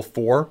 3, Beal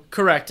 4.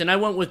 Correct, and I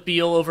went with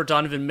Beal over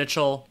Donovan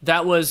Mitchell.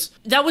 That was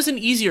an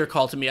easier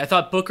call to me. I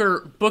thought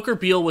Booker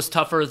Beal was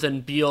tougher than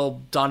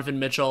Beal Donovan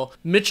Mitchell.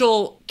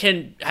 Mitchell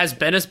has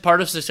been as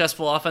part of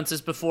successful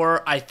offenses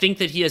before. I think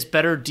that he has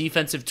better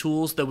defensive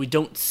tools, though we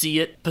don't see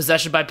it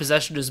possession by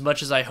possession as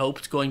much as I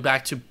hoped going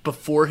back to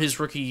before his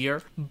rookie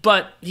year.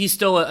 But he's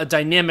still a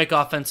dynamic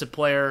offensive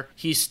player.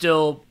 He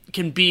still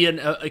can be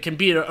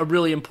a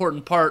really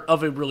important part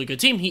of a really good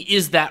team. He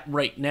is that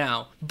right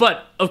now.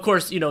 But of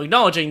course,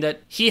 acknowledging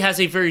that he has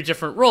a very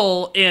different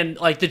role, and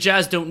like the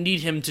Jazz don't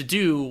need him to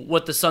do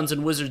what the Suns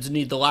and Wizards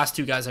need the last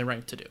two guys I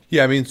ranked to do.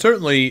 Yeah, I mean,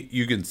 certainly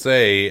you can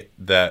say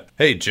that,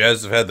 hey,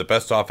 Jazz have had the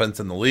best offense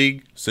in the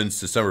league since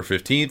December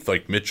 15th.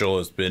 Like Mitchell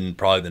has been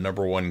probably the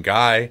number one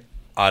guy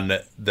on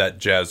that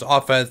Jazz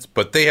offense,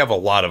 but they have a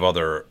lot of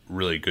other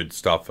really good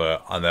stuff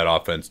on that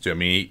offense too. I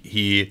mean,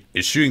 he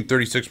is shooting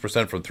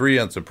 36% from 3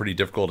 on some pretty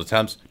difficult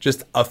attempts.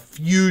 Just a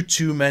few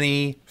too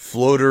many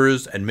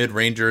floaters and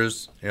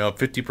mid-rangers.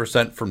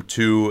 50% from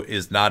 2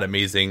 is not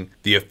amazing.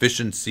 The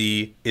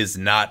efficiency is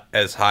not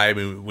as high. I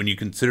mean, when you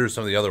consider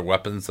some of the other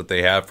weapons that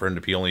they have, for him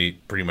to be only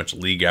pretty much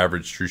league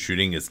average true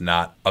shooting is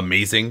not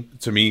amazing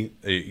to me.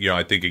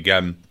 I think,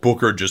 again,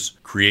 Booker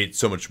just creates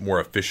so much more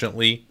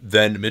efficiently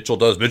than Mitchell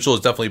does. Mitchell is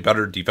definitely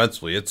better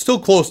defensively. It's still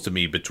close to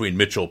me between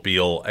Mitchell,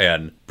 Beal,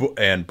 and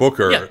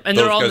Booker. Yeah, and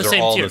those they're all guys in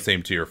are all tier. in the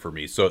same tier for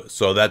me. So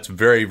that's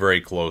very,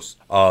 very close.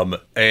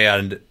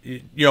 And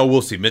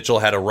we'll see. Mitchell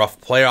had a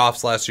rough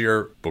playoffs last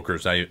year.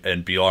 Booker's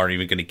and Beal aren't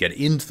even going to get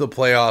into the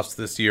playoffs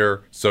this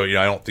year. So,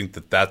 I don't think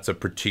that that's a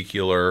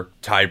particular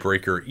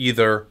tiebreaker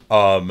either.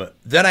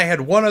 Then I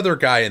had one other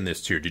guy in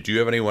this tier. Did you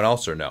have anyone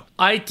else or no?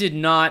 I did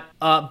not,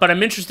 but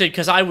I'm interested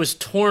because I was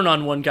torn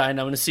on one guy,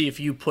 and I want to see if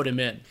you put him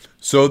in.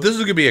 So this is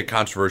going to be a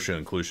controversial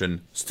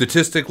inclusion.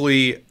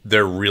 Statistically,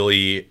 there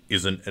really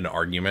isn't an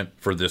argument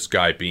for this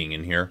guy being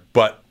in here.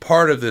 But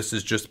part of this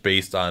is just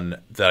based on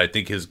that I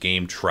think his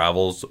game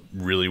travels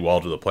really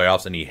well to the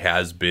playoffs, and he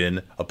has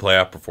been a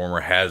playoff performer,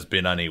 has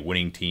been on a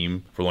winning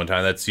team for a long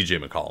time. That's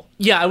CJ McCollum.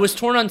 Yeah, I was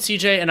torn on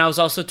CJ, and I was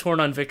also torn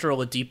on Victor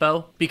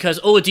Oladipo, because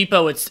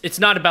Oladipo, it's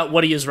not about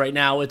what he is right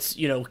now. It's,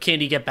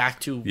 can he get back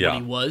to what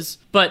he was?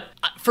 But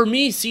for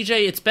me,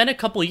 CJ, it's been a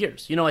couple of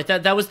years. Like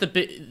that was the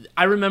bit.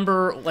 I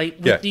remember, like,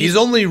 he's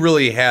only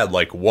really had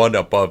like one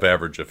above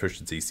average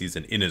efficiency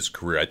season in his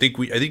career. I think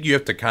you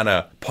have to kind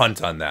of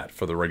punt on that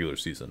for the regular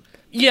season.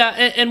 Yeah,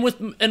 and with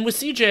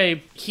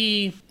CJ,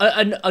 he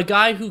a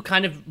guy who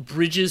kind of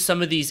bridges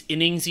some of these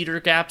innings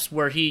eater gaps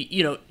where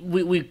he,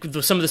 we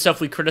some of the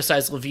stuff we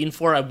criticize Levine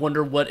for. I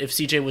wonder what if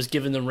CJ was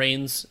given the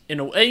reins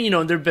in a way.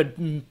 There've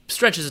been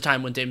stretches of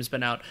time when Damon's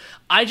been out.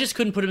 I just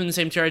couldn't put him in the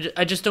same tier.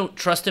 I just don't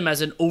trust him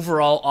as an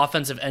overall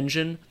offensive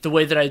engine the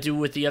way that I do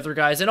with the other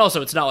guys. And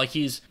also, it's not like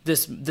he's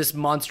this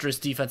monstrous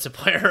defensive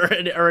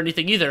player or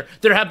anything either.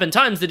 There have been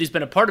times that he's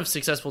been a part of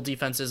successful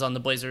defenses on the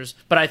Blazers,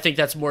 but I think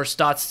that's more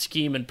Stott's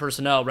scheme and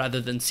personnel rather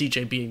than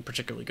CJ being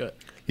particularly good.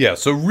 Yeah,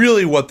 so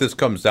really what this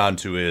comes down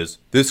to is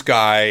this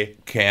guy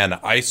can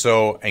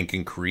ISO and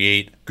can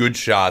create good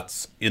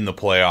shots in the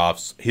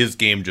playoffs. His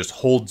game just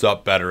holds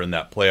up better in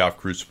that playoff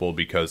crucible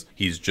because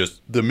he's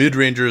just, the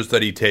mid-rangers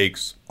that he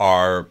takes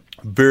are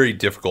very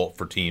difficult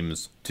for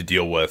teams to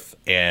deal with,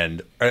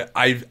 and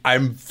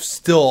I'm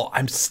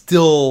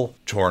still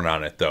torn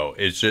on it though.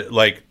 It's just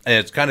like, and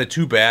it's kind of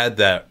too bad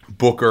that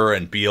Booker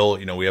and Beal,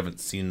 we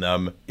haven't seen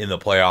them in the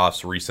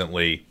playoffs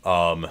recently.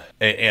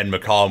 And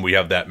McCollum, we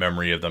have that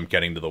memory of them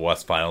getting to the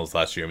West Finals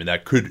last year. I mean,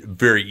 that could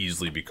very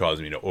easily be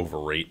causing me to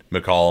overrate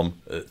McCollum.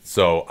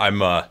 So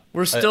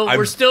we're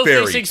still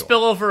facing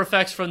spillover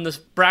effects from the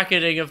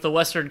bracketing of the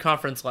Western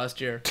Conference last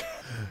year.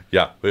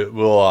 Yeah,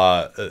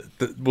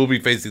 we'll be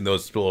facing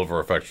those spillover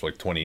effects for like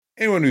 20.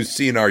 Anyone who's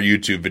seen our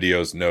YouTube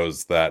videos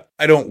knows that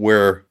I don't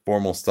wear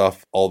formal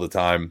stuff all the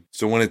time.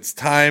 So when it's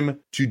time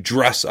to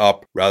dress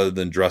up rather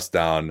than dress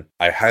down,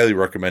 I highly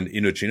recommend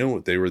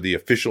Indochino. They were the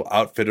official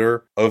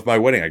outfitter of my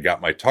wedding. I got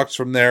my tux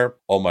from there.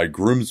 All my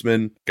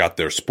groomsmen got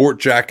their sport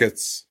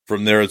jackets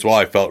from there as well.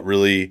 I felt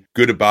really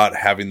good about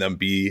having them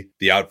be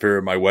the outfitter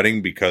of my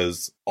wedding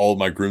because all of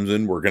my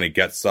groomsmen were going to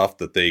get stuff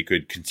that they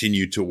could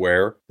continue to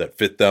wear that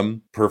fit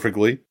them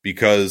perfectly.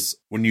 Because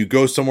when you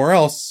go somewhere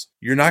else,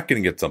 you're not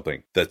going to get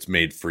something that's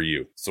made for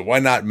you. So why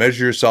not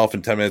measure yourself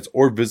in 10 minutes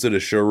or visit a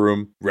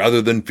showroom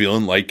rather than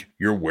feeling like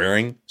you're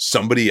wearing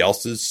somebody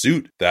else's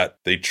suit that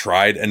they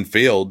tried and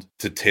failed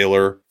to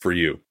tailor for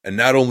you. And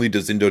not only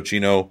does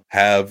Indochino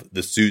have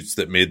the suits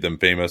that made them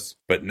famous,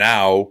 but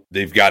now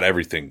they've got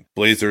everything.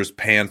 Blazers,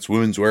 pants,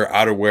 women's wear,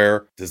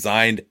 outerwear,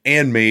 designed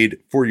and made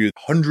for you.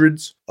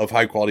 Hundreds of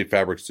high quality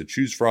fabrics to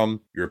choose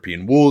from.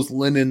 European wools,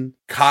 linen,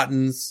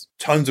 cottons,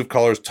 tons of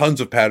colors, tons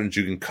of patterns.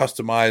 You can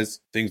customize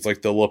things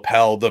like the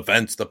lapel, the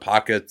vents, the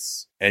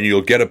pockets, and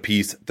you'll get a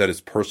piece that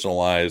is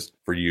personalized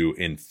for you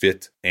in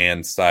fit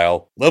and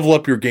style. Level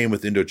up your game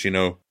with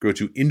Indochino. Go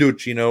to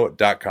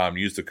Indochino.com.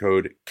 Use the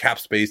code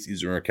CAPSPACE.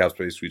 These are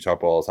CAPSPACE we talk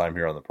about all the time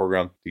here on the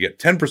program to get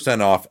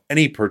 10% off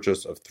any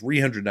purchase of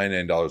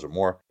 $399 or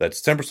more.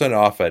 That's 10%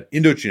 off at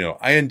Indochino,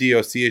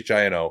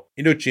 Indochino,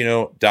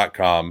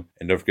 Indochino.com.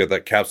 And don't forget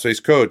that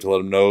CAPSPACE code to let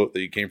them know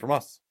that you came from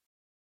us.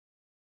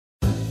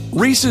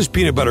 Reese's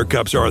peanut butter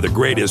cups are the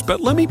greatest,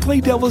 but let me play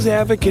devil's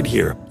advocate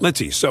here. Let's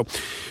see. So,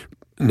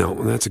 no,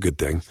 that's a good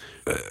thing.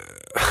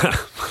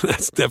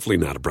 That's definitely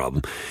not a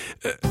problem.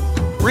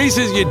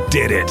 Reese's, you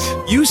did it.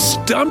 You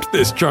stumped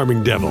this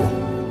charming devil.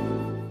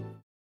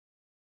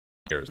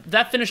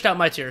 That finished out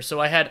my tier. So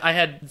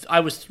I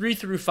was 3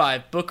 through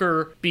 5,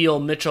 Booker, Beal,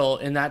 Mitchell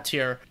in that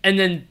tier. And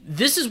then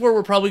this is where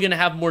we're probably going to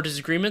have more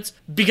disagreements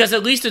because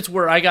at least it's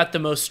where I got the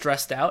most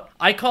stressed out.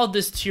 I called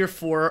this tier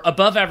 4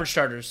 above average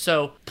starters.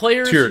 So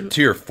players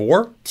tier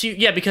 4?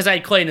 Yeah, because I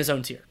had Clay in his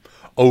own tier.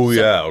 Oh,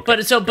 yeah.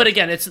 Okay. But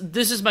again,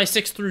 this is my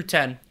 6 through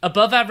 10.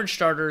 Above average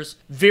starters,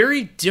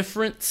 very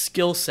different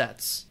skill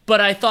sets. But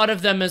I thought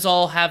of them as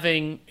all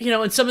having,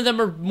 and some of them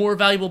are more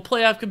valuable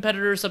playoff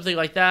competitors, something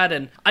like that.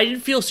 And I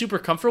didn't feel super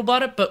comfortable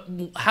about it. But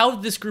how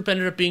this group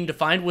ended up being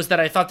defined was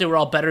that I thought they were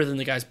all better than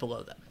the guys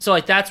below them. So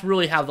that's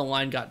really how the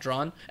line got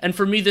drawn. And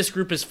for me, this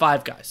group is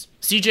 5 guys.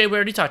 CJ, we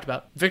already talked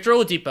about. Victor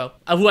Oladipo,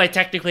 who I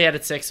technically had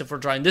at 6 if we're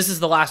drawing. This is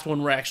the last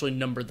one where I actually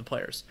numbered the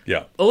players.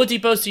 Yeah.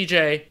 Oladipo,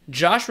 CJ,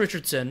 Josh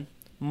Richardson,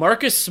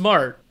 Marcus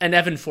Smart, and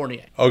Evan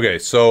Fournier. Okay,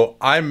 so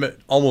I'm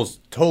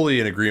almost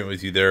totally in agreement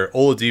with you there.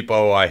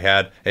 Oladipo I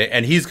had,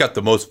 and he's got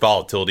the most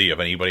volatility of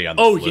anybody on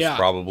this list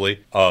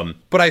probably.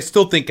 But I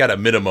still think at a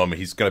minimum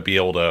he's going to be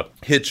able to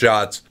hit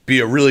shots, be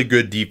a really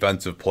good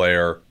defensive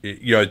player.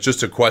 It's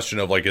just a question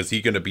of is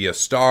he going to be a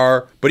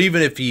star? But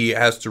even if he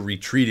has to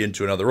retreat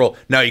into another role,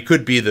 now he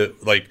could be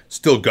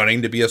still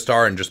gunning to be a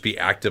star and just be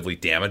actively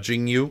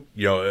damaging you.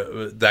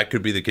 That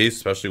could be the case,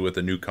 especially with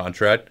a new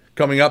contract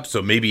coming up.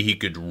 So maybe he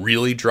could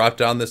really drop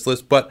down this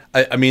list. But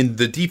I mean,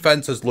 the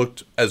defense has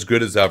looked as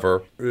good as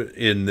ever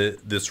in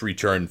this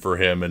return for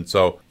him. And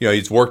so,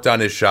 he's worked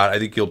on his shot. I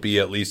think he'll be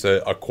at least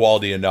a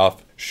quality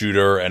enough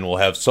shooter and will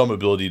have some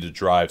ability to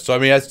drive. So, I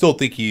mean, I still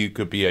think he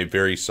could be a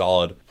very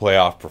solid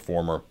playoff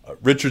performer.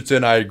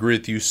 Richardson, I agree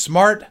with you.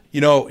 Smart,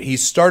 he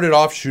started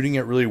off shooting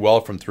it really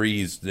well from 3.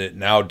 He's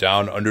now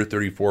down under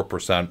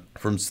 34%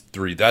 from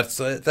 3. That's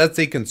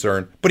a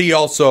concern. But he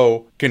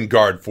also can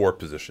guard 4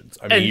 positions.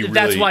 I mean,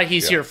 that's why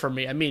he's here for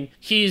me. I mean,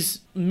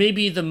 he's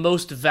maybe the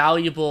most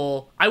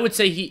valuable. I would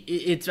say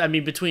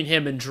between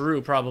him and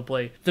Drew,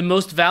 probably the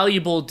most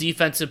valuable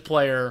defensive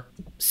player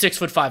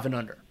 6'5" and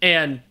under.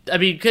 And I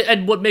mean,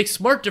 and what makes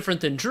Smart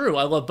different than Drew,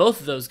 I love both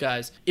of those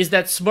guys, is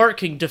that Smart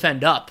can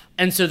defend up.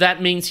 And so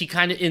that means he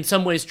kind of, in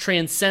some ways,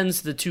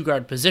 transcends the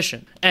 2-guard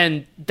position.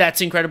 And that's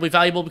incredibly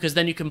valuable because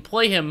then you can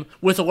play him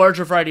with a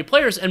larger variety of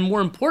players. And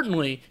more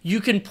importantly, you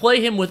can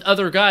play him with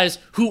other guys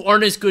who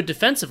aren't as good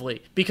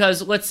defensively.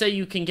 Because let's say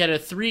you can get a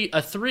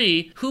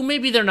three who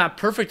maybe they're not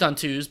perfect on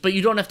 2s, but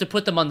you don't have to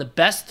put them on the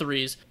best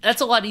 3s. That's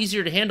a lot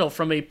easier to handle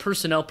from a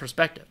personnel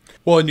perspective.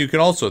 Well, and you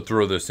can also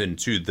throw this in,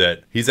 too,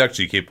 that he's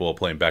actually capable of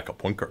playing backup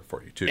point guard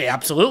for you, too. Yeah,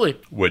 absolutely.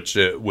 Which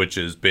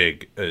is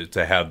big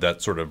to have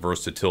that sort of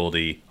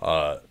versatility.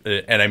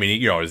 And I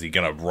mean, is he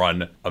going to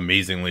run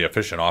amazingly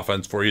efficient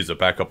offense for you as a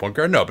backup point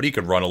guard? No, but he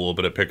can run a little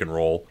bit of pick and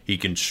roll. He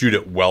can shoot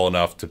it well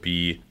enough to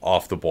be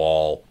off the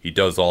ball. He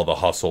does all the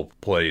hustle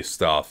play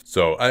stuff.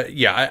 So,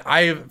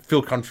 I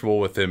feel comfortable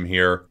with him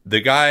here.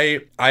 The guy,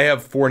 I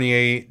have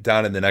Fournier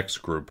down in the next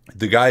group.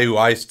 The guy who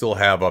I still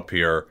have up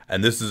here,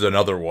 and this is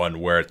another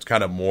one where it's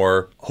kind of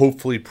more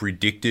hopefully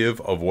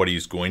predictive of what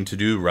he's going to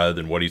do do rather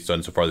than what he's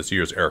done so far this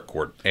year is Eric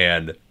Gordon.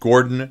 And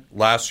Gordon,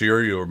 last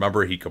year, you'll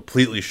remember he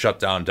completely shut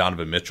down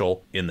Donovan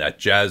Mitchell in that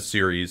Jazz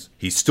series.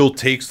 He still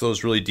takes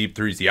those really deep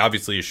threes. He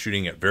obviously is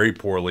shooting it very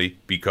poorly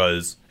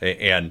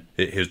and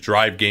his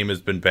drive game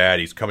has been bad.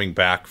 He's coming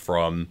back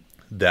from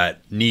that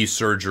knee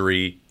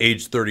surgery,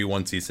 age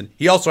 31 season.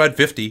 He also had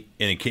 50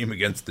 in a game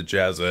against the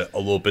Jazz a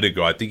little bit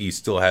ago. I think he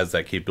still has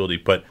that capability.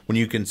 But when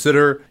you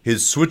consider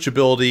his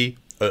switchability,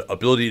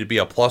 ability to be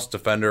a plus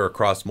defender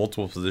across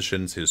multiple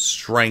positions, his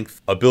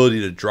strength,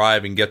 ability to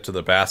drive and get to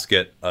the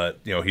basket.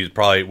 He's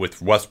probably,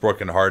 with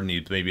Westbrook and Harden,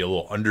 he's maybe a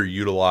little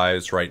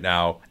underutilized right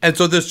now. And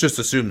so this just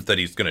assumes that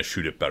he's going to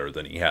shoot it better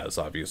than he has,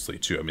 obviously,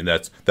 too. I mean,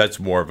 that's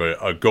more of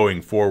a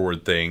going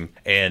forward thing.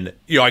 And,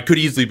 I could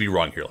easily be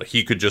wrong here. Like,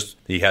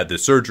 he had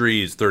this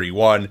surgery, he's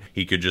 31.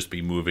 He could just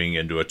be moving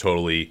into a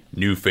totally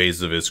new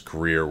phase of his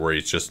career where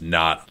he's just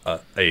not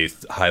a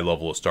high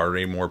level of starter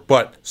anymore.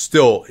 But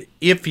still,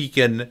 if he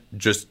can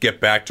just get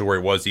back to where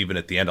he was even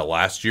at the end of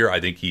last year, I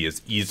think he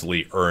has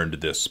easily earned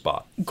this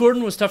spot.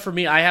 Gordon was tough for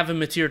me. I have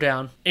him a tier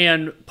down.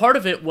 And part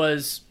of it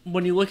was,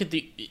 when you look at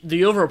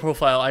the overall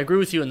profile, I agree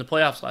with you in the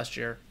playoffs last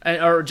year,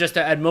 or just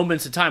at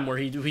moments in time where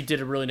he did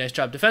a really nice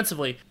job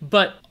defensively.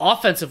 But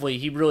offensively,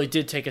 he really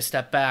did take a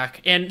step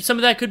back. And some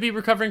of that could be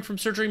recovering from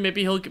surgery.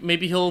 Maybe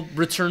he'll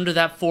return to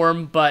that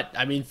form. But,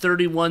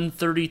 31,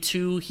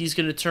 32, he's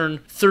going to turn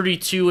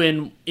 32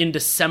 in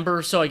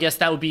December. So I guess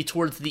that would be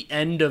towards the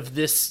end of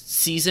this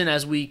season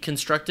as we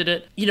constructed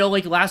it.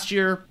 Like last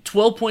year,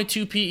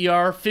 12.2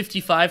 PER,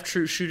 55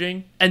 true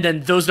shooting. And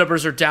then those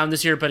numbers are down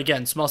this year. But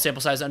again, small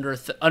sample size, under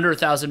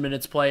 1,000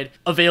 minutes played.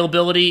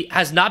 Availability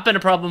has not been a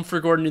problem for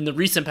Gordon in the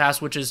recent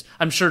past, which is,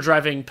 I'm sure,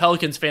 driving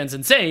Pelicans fans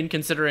insane,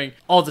 considering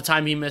all the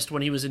time he missed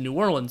when he was in New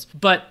Orleans.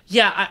 But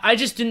yeah, I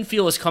just didn't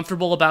feel as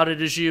comfortable about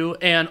it as you.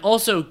 And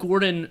also,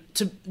 Gordon,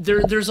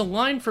 there's a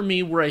line for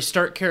me where I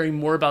start caring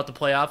more about the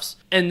playoffs,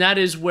 and that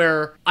is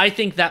where I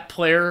think that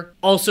player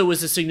also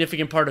is a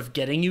significant part of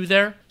getting you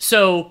there.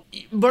 So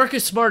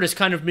Marcus Smart is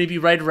kind of maybe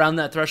right around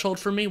that threshold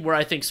for me, where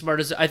I think Smart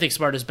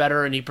is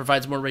better and he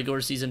provides more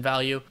regular season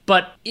value.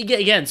 But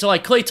again, so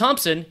like Klay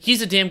Thompson,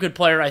 he's a damn good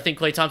player. I think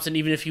Klay Thompson,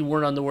 even if he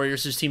weren't on the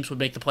Warriors, his teams would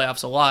make the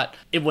playoffs a lot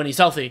when he's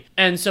healthy.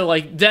 And so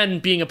then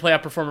being a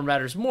playoff performer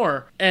matters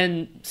more.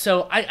 And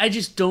so I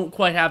just don't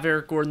quite have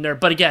Eric Gordon there.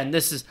 But again,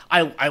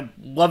 I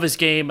love his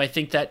game. I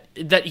think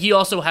that he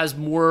also has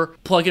more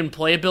plug and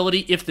play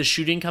ability if the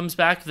shooting comes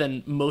back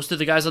than most of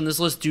the guys on this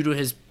list due to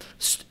his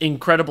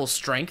incredible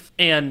strength.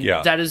 And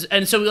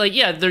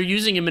they're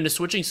using him in a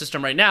switching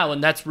system right now,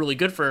 and that's really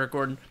good for Eric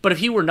Gordon. But if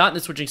he were not in the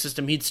switching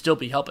system, he'd still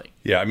be helping.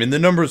 Yeah, the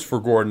numbers for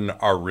Gordon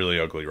are really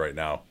ugly right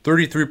now.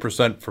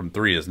 33% from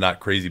three is not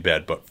crazy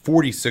bad, but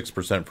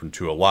 46% from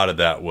two. A lot of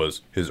that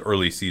was his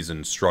early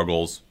season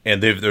struggles.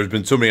 And there's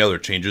been so many other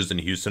changes in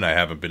Houston. I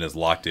haven't been as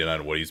locked in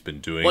on what he's been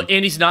doing. Well,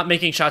 and he's not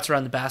making shots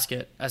around the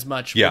basket as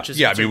much. Yeah,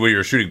 when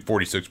you're shooting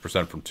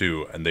 46% from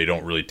two and they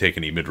don't really take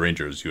any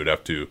mid-rangers, you would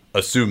have to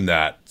assume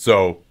that.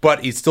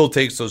 But he still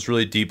takes those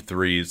really deep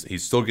threes.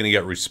 He's still going to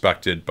get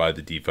respected by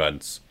the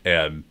defense.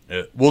 And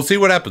we'll see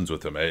what happens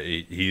with him.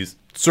 He's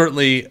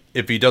certainly,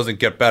 if he doesn't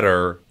get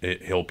better,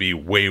 he'll be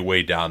way,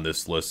 way down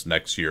this list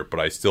next year. But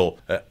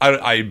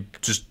I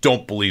just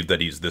don't believe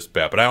that he's this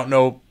bad. But I don't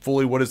know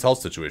fully what his health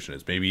situation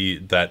is. Maybe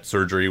that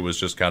surgery was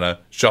just kind of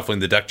shuffling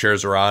the deck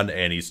chairs around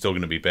and he's still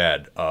going to be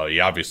bad. He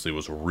obviously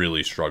was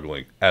really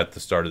struggling at the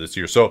start of this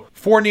year. So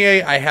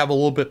Fournier, I have a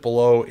little bit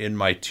below in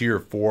my tier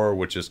 4,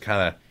 which is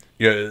kind of,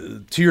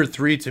 tier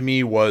 3 to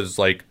me was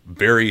like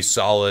very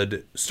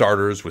solid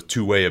starters with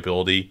two-way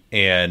ability.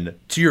 And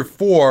tier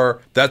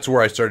 4, that's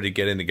where I started to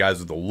get into guys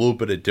with a little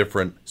bit of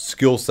different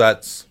skill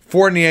sets.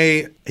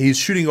 Fournier, he's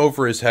shooting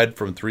over his head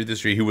from three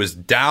this year. He was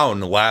down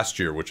last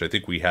year, which I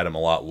think we had him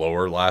a lot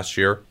lower last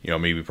year.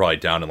 Maybe probably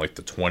down in like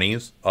the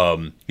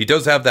 20s. He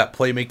does have that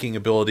playmaking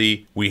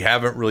ability. We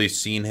haven't really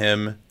seen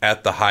him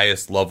at the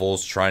highest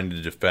levels trying to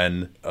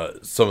defend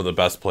some of the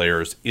best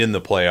players in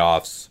the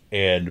playoffs.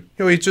 And,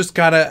 he's just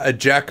kind of a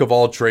jack of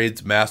all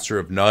trades, master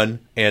of none.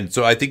 And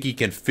so I think he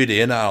can fit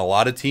in on a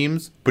lot of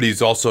teams, but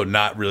he's also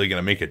not really going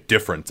to make a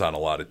difference on a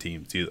lot of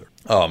teams either.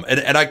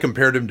 And I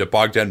compared him to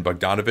Bogdan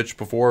Bogdanovic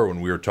before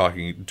when we were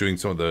doing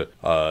some of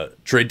the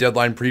trade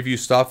deadline preview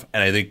stuff.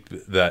 And I think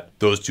that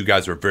those two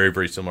guys are very,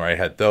 very similar. I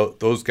had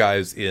those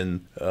guys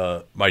in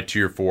my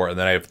tier 4, and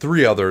then I have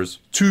three others,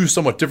 two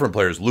somewhat different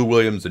players, Lou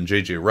Williams and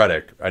JJ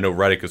Redick. I know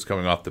Redick is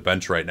coming off the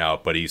bench right now,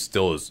 but he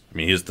still is.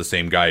 He's the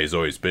same guy he's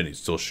always been. He's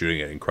still shooting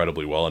it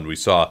incredibly well. And we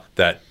saw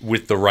that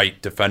with the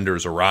right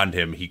defenders around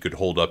him, he could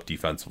hold up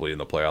defensively in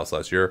the playoffs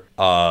last year.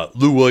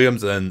 Lou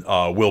Williams and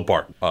Will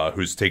Barton,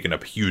 who's taken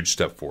a huge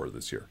step forward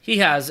this year. He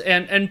has,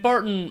 and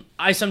Barton,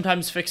 I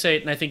sometimes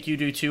fixate, and I think you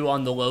do too,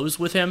 on the lows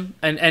with him,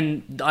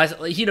 and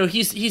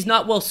he's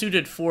not well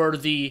suited for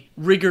the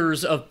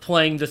rigors of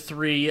playing the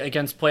three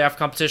against playoff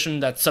competition.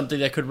 That's something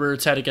that could rear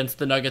its head against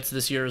the Nuggets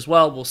this year as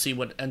well. We'll see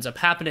what ends up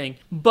happening.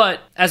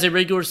 But as a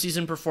regular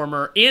season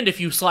performer, and if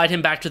you slide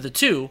him back to the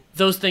two,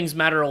 those things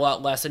matter a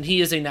lot less, and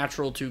he is a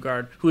natural two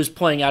guard who is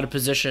playing out of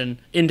position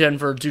in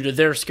Denver due to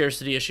their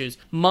scarcity issues.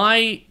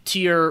 My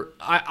tier,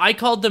 I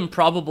called them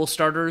probable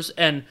starters,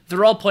 and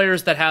they're all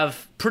players that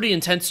have pretty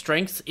intense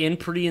strengths and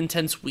pretty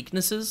intense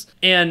weaknesses,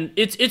 and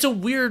it's a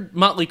weird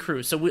motley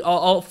crew. So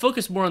I'll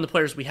focus more on the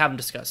players we haven't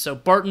discussed. So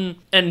Barton,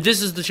 and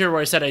this is the tier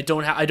where I said I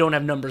don't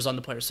have numbers on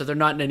the players, so they're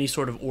not in any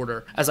sort of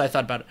order as I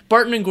thought about it.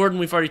 Barton and Gordon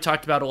we've already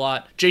talked about a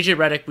lot. JJ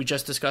Redick we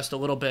just discussed a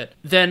little bit.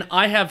 Then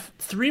I have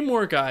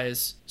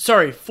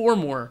four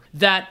more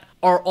that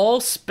are all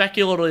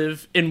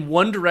speculative in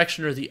one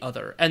direction or the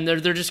other, and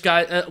they're just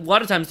guys. A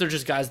lot of times they're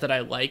just guys that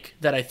I like,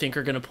 that I think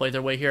are going to play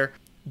their way here.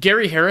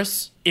 Gary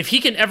Harris, if he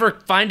can ever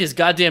find his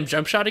goddamn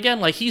jump shot again,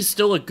 like, he's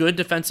still a good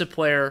defensive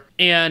player,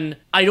 and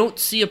I don't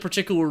see a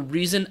particular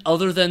reason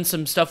other than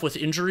some stuff with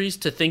injuries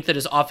to think that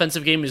his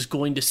offensive game is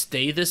going to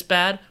stay this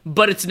bad,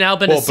 but it's now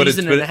been a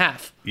season and a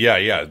half. Yeah,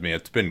 I mean,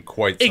 it's been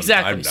quite some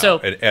time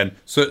now.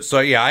 So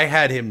yeah, I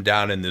had him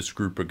down in this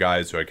group of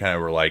guys who I kind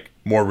of were like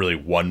more really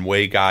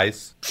one-way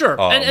guys. Sure,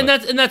 and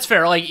that's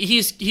fair. Like,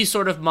 he's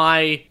sort of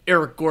my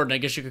Eric Gordon, I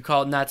guess you could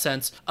call it in that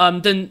sense.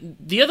 Then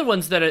the other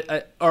ones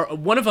that are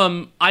one of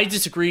them, I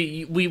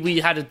disagree. We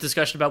had a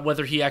discussion about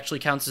whether he actually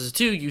counts as a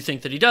two. You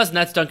think that he does, and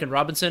that's Duncan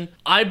Robinson.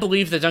 I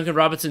believe that Duncan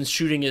Robinson's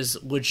shooting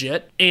is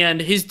legit,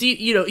 and his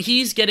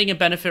he's getting a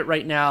benefit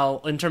right now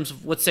in terms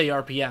of, let's say,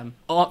 RPM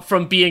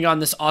from being on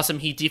this awesome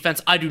Heat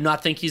defense. I do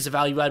not think he's a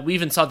value add. We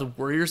even saw the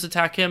Warriors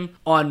attack him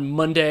on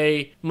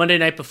Monday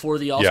night before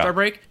the All-Star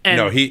break. And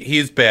no,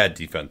 he's bad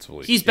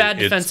defensively. He's bad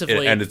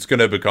defensively, and it's going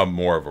to become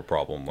more of a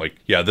problem. Like,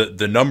 yeah,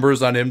 the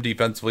numbers on him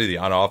defensively, the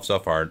on-off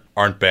stuff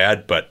aren't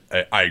bad, but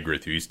I agree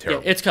with you. He's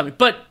terrible. Yeah, it's coming,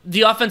 but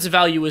the offensive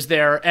value is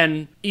there,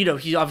 and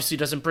he obviously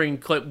doesn't bring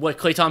what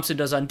Klay Thompson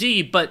does on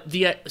D, but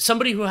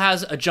somebody who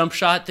has a jump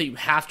shot that you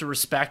have to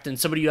respect and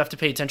somebody you have to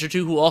pay attention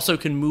to, who also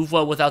can move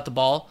well without the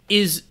ball,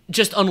 is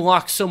just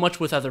unlocks so much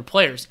with other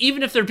players,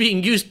 even if they're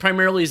being used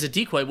primarily as a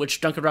decoy, which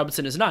Duncan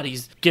Robinson is not.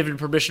 He's given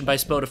permission by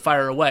Spo to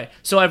fire away.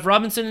 So I have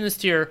Robinson in this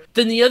tier.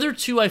 Then the other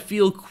two I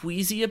feel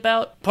queasy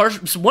about.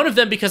 One of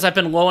them because I've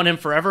been low on him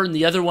forever, and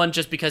the other one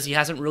just because he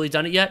hasn't really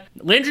done it yet.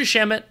 Landry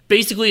Shamet,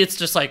 basically it's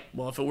just like,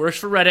 well, if it works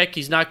for Redick,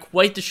 he's not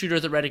quite the shooter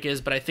that Redick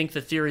is, but I think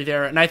the theory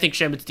there, and I think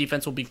Shamet's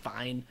defense will be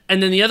fine.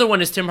 And then the other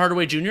one is Tim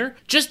Hardaway Jr.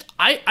 Just,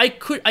 I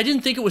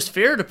didn't think it was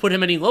fair to put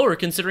him any lower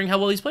considering how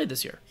well he's played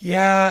this year.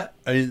 Yeah,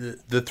 I mean,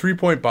 the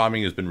three-point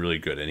bombing has been really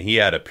good, and he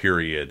had a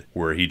period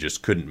where he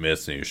just couldn't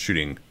miss, and he was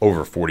shooting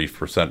over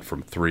 40%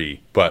 from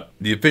three. But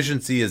the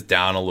efficiency is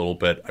down a little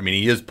bit. I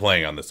mean, he is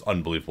playing on this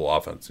unbelievable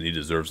offense, and he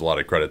deserves a lot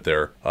of credit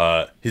there.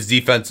 His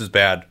defense is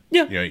bad.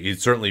 Yeah.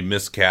 He's certainly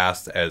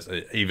miscast as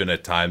even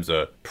at times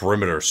a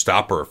perimeter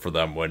stopper for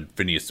them when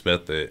Phineas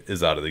Smith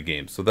is out of the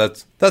game. So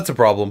that's a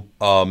problem.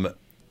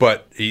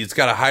 But he's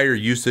got a higher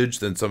usage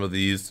than some of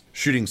these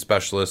shooting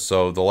specialists,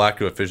 so the lack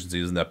of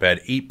efficiency isn't that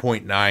bad.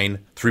 8.9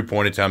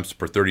 three-point attempts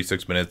per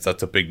 36 minutes.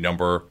 That's a big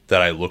number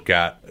that I look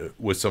at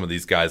with some of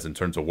these guys in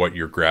terms of what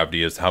your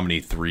gravity is. How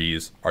many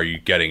threes are you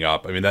getting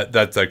up? I mean,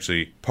 that's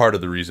actually part of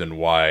the reason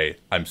why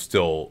I'm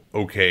still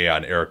okay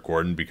on Eric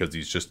Gordon, because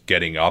he's just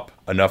getting up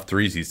enough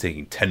threes. He's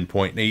taking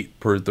 10.8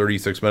 per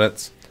 36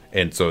 minutes.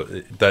 And so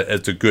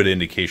that's a good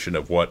indication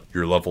of what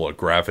your level of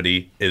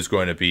gravity is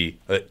going to be.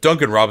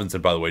 Duncan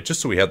Robinson, by the way, just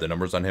so we have the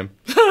numbers on him,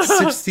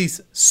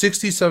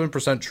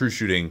 67% true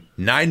shooting,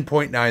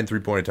 9.9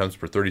 three-point attempts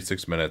per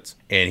 36 minutes,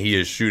 and he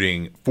is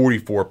shooting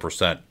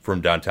 44%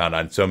 from downtown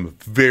on some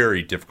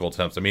very difficult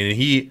attempts. I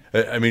mean,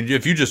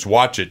 if you just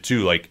watch it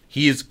too, like,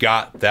 he's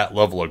got that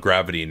level of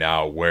gravity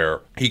now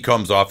where he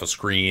comes off a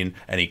screen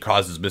and he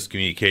causes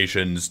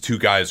miscommunications. Two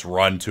guys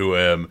run to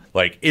him.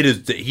 Like,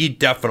 he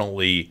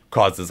definitely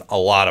causes a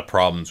lot of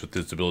problems with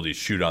his ability to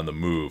shoot on the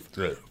move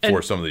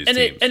for some of these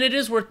teams. And it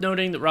is worth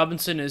noting that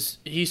Robinson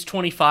he's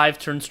 25,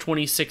 turns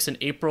 26 in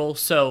April.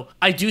 So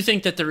I do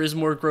think that there is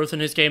more growth in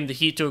his game. The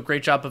Heat do a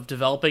great job of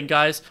developing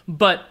guys,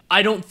 but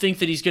I don't think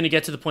that he's going to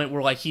get to the point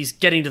where, like, he's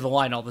getting to the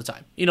line all the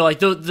time. Like,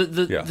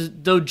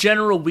 the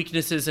general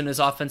weaknesses in his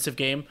offensive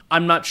game,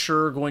 I'm not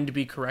sure are going to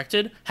be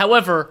corrected.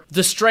 However,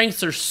 the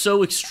strengths are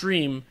so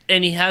extreme,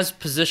 and he has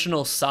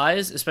positional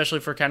size,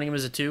 especially for counting him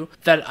as a two,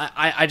 that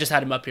I just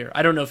had him up here.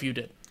 I don't know if you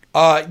did.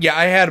 Yeah,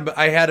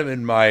 I had him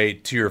in my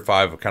tier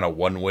 5 of kind of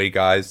one-way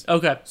guys.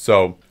 Okay.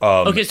 So,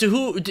 so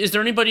who is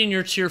there anybody in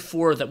your tier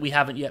 4 that we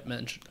haven't yet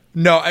mentioned?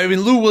 No, I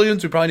mean, Lou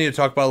Williams, we probably need to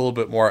talk about a little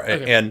bit more.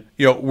 Okay. And,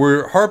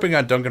 we're harping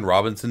on Duncan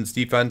Robinson's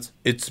defense.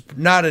 It's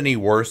not any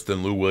worse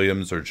than Lou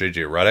Williams or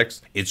JJ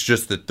Redick's. It's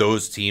just that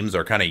those teams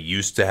are kind of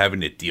used to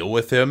having to deal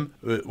with them.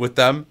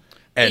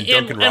 And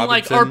Duncan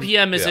like Robinson,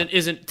 RPM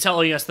isn't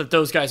telling us that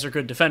those guys are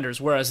good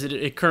defenders, whereas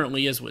it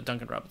currently is with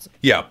Duncan Robinson.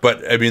 Yeah,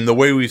 but I mean, the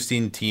way we've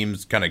seen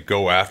teams kind of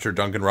go after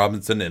Duncan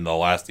Robinson in the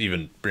last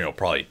even,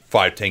 probably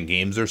 5-10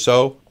 games or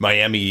so,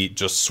 Miami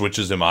just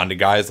switches him on to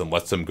guys and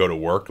lets them go to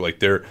work. Like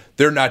they're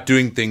not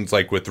doing things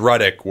like with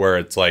Redick where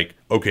it's like,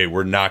 okay,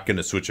 we're not going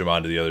to switch him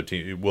on to the other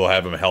team. We'll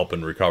have him help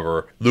and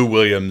recover. Lou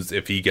Williams,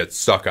 if he gets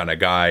stuck on a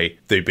guy,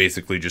 they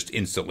basically just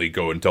instantly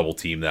go and double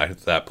team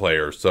that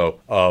player. So,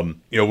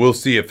 we'll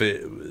see if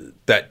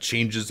that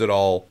changes at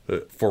all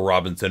for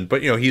Robinson.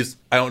 But,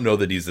 I don't know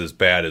that he's as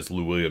bad as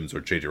Lou Williams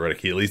or JJ Redick.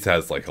 He at least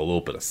has like a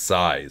little bit of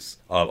size.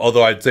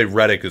 Although I'd say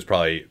Redick is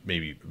probably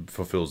maybe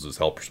fulfills his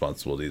help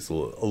responsibilities a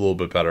little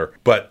bit better.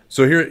 But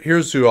so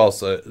here's who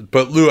else.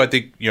 But Lou, I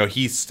think,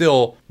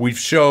 we've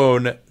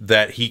shown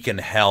that he can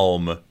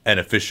helm an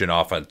efficient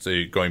offense.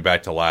 Going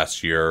back to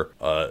last year,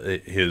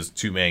 his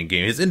two-man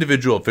game, his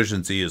individual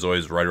efficiency is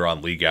always right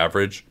around league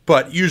average.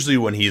 But usually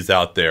when he's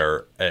out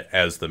there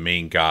as the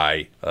main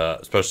guy,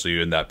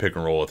 especially in that pick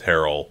and roll with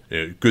Harrell,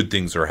 good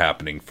things are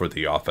happening for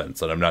the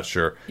offense. And I'm not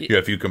sure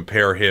if you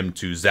compare him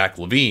to Zach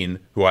LaVine,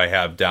 who I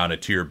have down a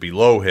tier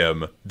below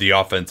him, the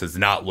offense has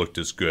not looked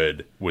as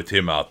good with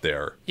him out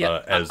there.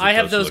 Yeah, I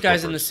have those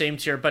guys in the same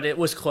tier, but it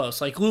was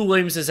close. Like Lou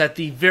Williams is at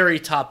the very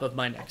top of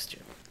my next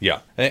tier.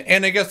 Yeah,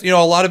 and I guess, a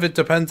lot of it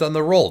depends on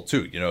the role,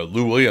 too.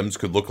 Lou Williams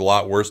could look a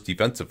lot worse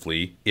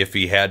defensively if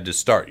he had to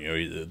start.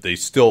 They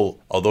still,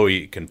 although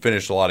he can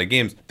finish a lot of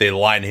games, they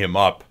line him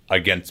up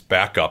against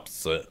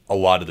backups a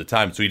lot of the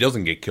time, so he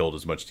doesn't get killed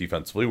as much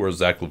defensively, whereas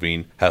Zach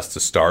LaVine has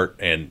to start,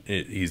 and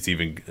he's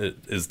even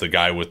is the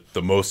guy with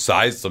the most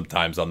size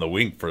sometimes on the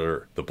wing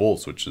for the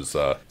Bulls, which is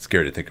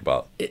scary to think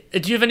about.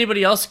 Do you have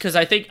anybody else? Because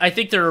I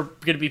think there are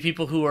going to be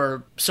people who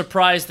are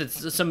surprised that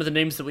some of the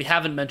names that we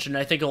haven't mentioned.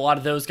 I think a lot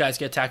of those guys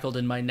get tackled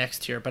in my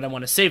next tier, but I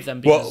want to save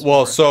them.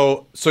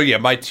 So yeah,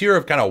 my tier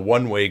of kind of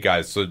one-way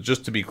guys. So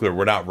just to be clear,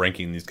 we're not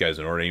ranking these guys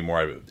in order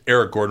anymore.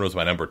 Eric Gordon was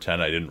my number 10.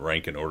 I didn't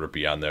rank in order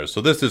beyond there.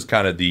 So this is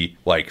kind of the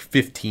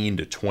 15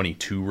 to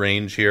 22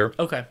 range here.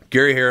 Okay.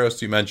 Gary Harris,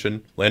 you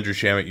mentioned. Landry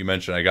Shamet, you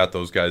mentioned. I got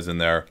those guys in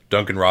there.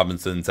 Duncan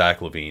Robinson, Zach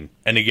LaVine.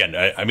 And again,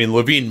 I mean,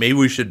 LaVine, maybe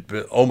we should,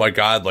 oh my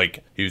God,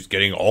 he was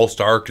getting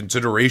all-star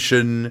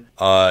consideration.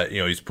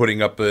 He's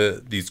putting up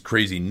these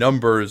crazy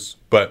numbers.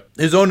 But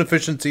his own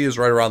efficiency is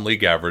right around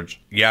league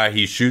average. Yeah,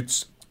 he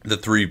shoots the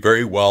three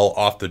very well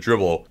off the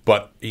dribble,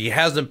 but he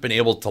hasn't been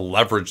able to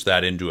leverage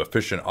that into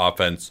efficient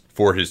offense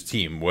for his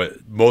team.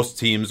 Most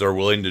teams are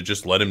willing to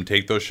just let him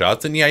take those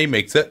shots, and yeah, he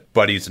makes it,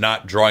 but he's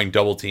not drawing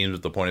double teams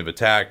at the point of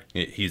attack.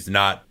 He's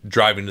not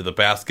driving to the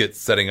basket,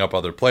 setting up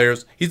other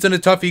players. He's in a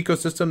tough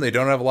ecosystem. They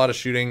don't have a lot of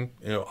shooting.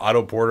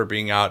 Otto Porter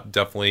being out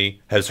definitely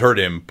has hurt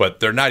him, but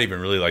they're not even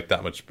really like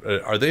that much.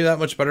 Are they that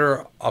much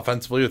better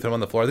offensively with him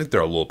on the floor? I think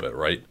they're a little bit,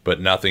 right? But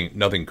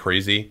nothing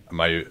crazy.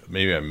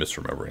 Maybe I'm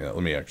misremembering that.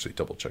 Let me actually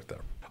double check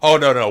that. Oh,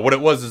 no. What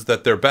it was is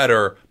that they're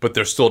better, but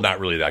they're still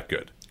not really that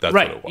good. That's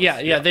right. What it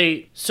was. Yeah.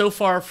 They, so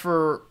far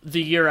for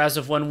the year as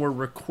of when we're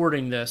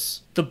recording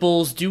this, the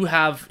Bulls do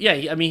have,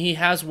 he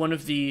has one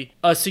of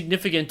a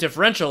significant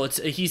differential.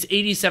 He's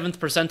 87th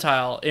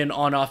percentile in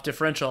on-off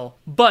differential,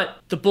 but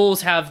the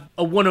Bulls have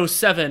a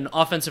 107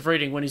 offensive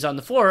rating when he's on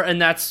the floor, and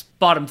that's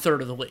bottom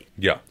third of the league.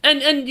 Yeah.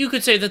 And you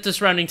could say that the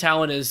surrounding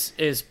talent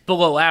is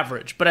below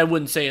average, but I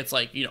wouldn't say it's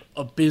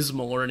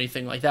abysmal or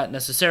anything like that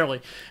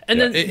necessarily.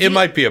 And then it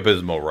might be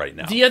abysmal right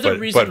now. The other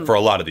reason, but for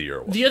a lot of the year,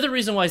 it was. The other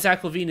reason why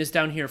Zach LaVine is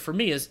down here for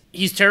me is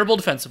he's terrible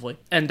defensively,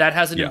 and that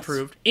hasn't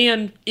improved.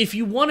 And if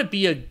you want to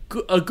be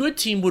a good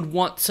team would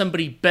want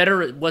somebody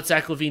better at what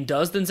Zach LaVine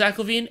does than Zach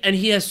LaVine, and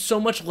he has so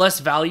much less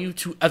value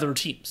to other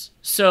teams.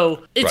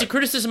 So it's a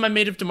criticism I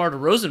made of DeMar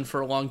DeRozan for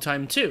a long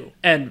time too,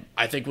 and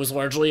I think was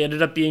largely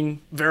ended up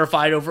being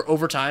verified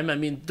over time. I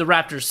mean, the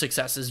Raptors'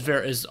 success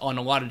is on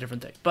a lot of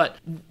different things, but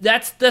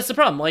that's the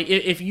problem.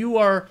 If you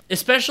are,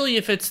 especially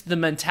if it's the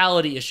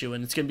mentality issue,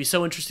 and it's going to be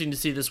so interesting to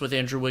see this with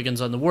Andrew Wiggins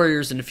on the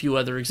Warriors and a few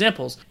other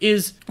examples.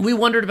 Is we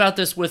wondered about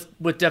this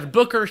with Devin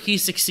Booker. He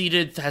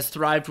succeeded, has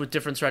thrived with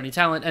different surrounding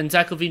talent, and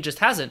Zach LaVine just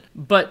hasn't.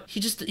 But he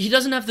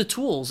doesn't have the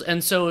tools,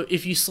 and so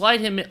if you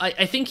slide him,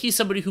 I think he's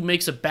somebody who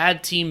makes a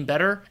bad team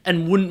better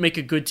and wouldn't make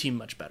a good team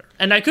much better.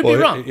 And I could be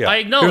wrong. Yeah. I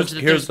acknowledge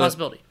that there's a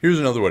possibility. Here's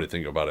another way to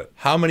think about it.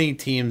 How many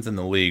teams in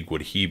the league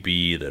would he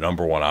be the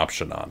number one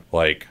option on?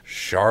 Like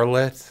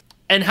Charlotte?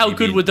 And how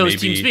good would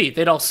those teams be?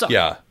 They'd all suck.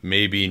 Yeah,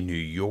 maybe New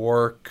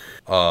York.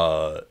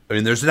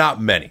 There's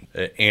not many.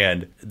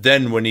 And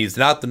then when he's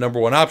not the number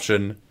one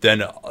option,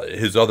 then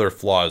his other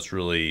flaws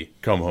really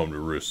come home to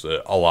roost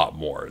a lot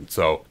more. And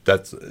so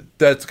that's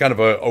kind of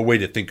a way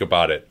to think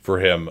about it for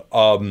him.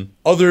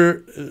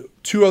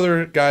 two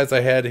other guys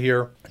I had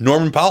here.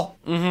 Norman Powell.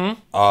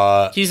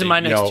 He's in my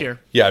next tier.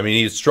 Yeah, I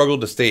mean, he's struggled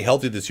to stay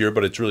healthy this year,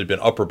 but it's really been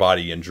upper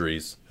body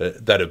injuries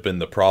that have been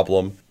the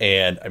problem.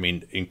 And, I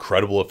mean,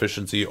 incredible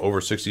efficiency, over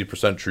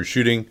 60% true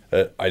shooting.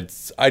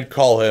 I'd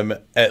call him,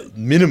 at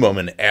minimum,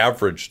 an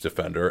average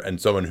defender and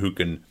someone who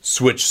can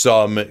switch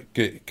some,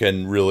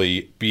 can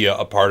really be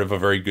a part of a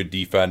very good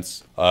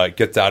defense.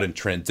 Gets out in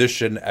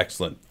transition,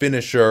 excellent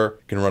finisher,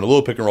 can run a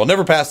little pick and roll,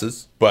 never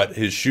passes, but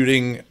his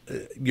shooting,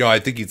 I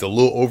think he's a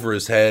little over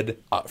his head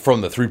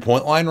from the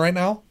three-point line right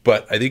now,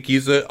 but I think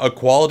he's a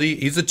quality,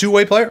 he's a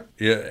two-way player,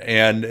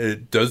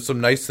 and does some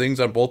nice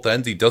things on both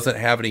ends. He doesn't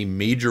have any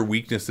major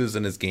weaknesses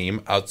in his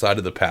game outside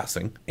of the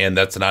passing, and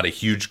that's not a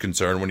huge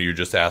concern when you're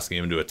just asking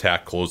him to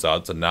attack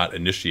closeouts and not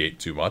initiate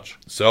too much.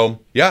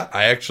 So, yeah,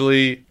 I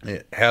actually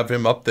have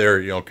him up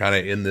there, kind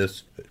of in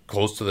this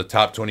close to the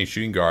top 20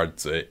 shooting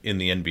guards in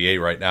the NBA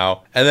right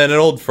now. And then an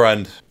old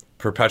friend,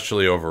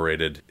 perpetually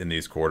overrated in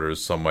these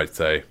quarters, some might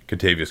say,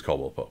 Kentavious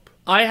Caldwell-Pope.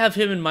 I have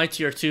him in my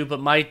tier too, but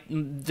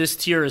this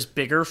tier is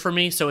bigger for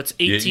me, so it's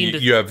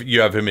 18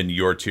 you have him in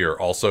your tier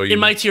also? In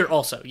my tier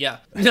also, yeah.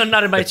 No,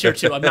 not in my tier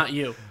two. I'm not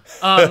you.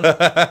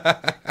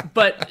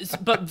 But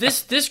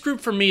this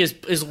group for me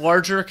is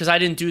larger because I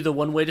didn't do the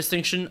one-way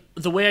distinction.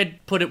 The way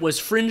I'd put it was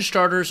fringe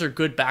starters are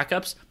good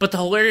backups, but the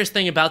hilarious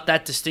thing about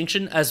that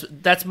distinction, as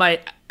that's my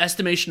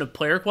estimation of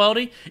player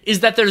quality, is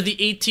that they're the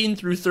 18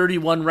 through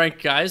 31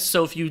 ranked guys.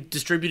 So if you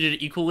distributed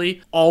it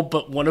equally, all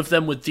but one of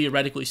them would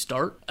theoretically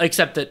start,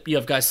 except that you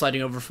have guys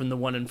sliding over from the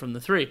 1 and from the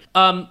 3.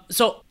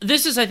 So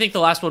this is, I think, the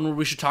last one where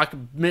we should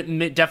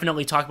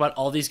definitely talk about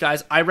all these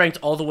guys. I ranked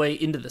all the way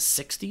into the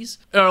 60s,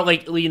 or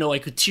like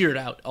tiered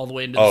out all the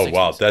way into the 60s. Oh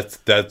wow,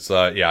 that's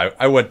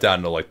I went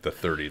down to like the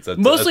 30s.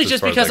 Mostly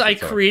just because I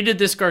created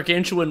this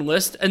gargantuan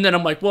list, and then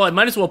I'm like, well, I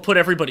might as well put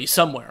everybody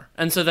somewhere,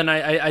 and so then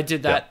I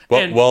did that. Yeah.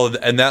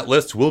 And that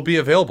list will be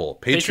available.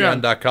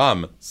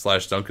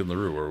 Patreon.com/Duncan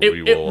LaRue, where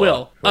we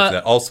will.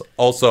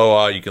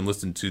 Also, you can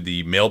listen to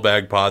the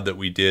mailbag pod that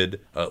we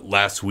did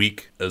last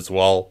week as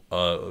well.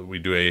 We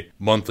do a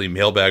monthly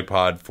mailbag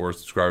pod for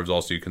subscribers.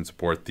 Also, you can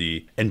support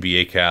the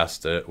NBA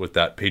cast with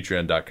that.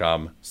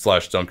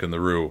 Patreon.com/Duncan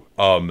LaRue.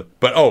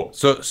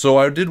 So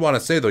I did want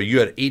to say though, you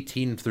had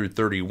 18 through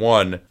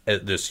 31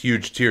 at this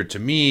huge tier. To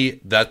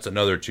me, that's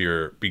another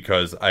tier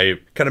because I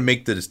kind of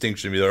make the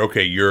distinction either,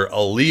 okay, you're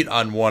elite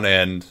on one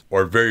end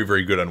or very,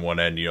 very good on one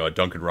end,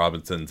 Duncan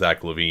Robinson,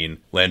 Zach LaVine,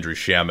 Landry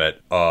Shamet,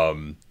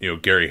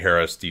 Gary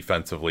Harris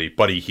defensively,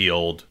 Buddy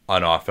Hield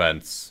on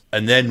offense.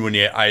 And then when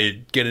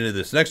I get into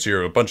this next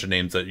year, a bunch of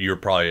names that you're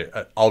probably,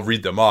 I'll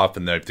read them off,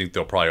 and I think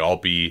they'll probably all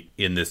be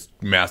in this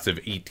massive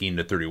 18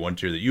 to 31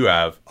 tier that you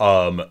have.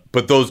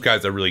 But those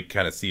guys I really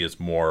kind of see as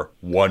more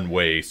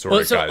one-way sort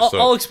of guys.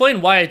 I'll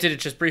explain why I did it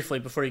just briefly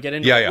before you get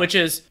into it, which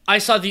is I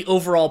saw the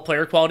overall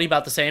player quality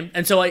about the same.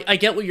 And so I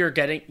get what you're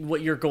getting.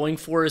 What you're going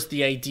for is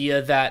the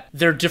idea that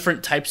they're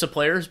different types of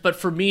players. But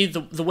for me,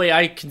 the way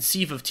I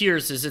conceive of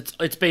tiers is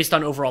it's based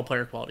on overall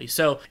player quality.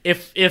 So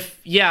if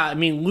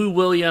Lou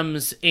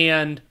Williams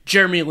and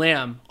Jeremy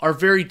Lamb are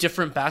very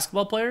different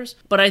basketball players,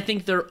 but I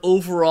think their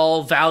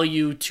overall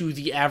value to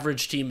the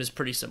average team is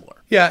pretty similar.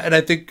 Yeah, and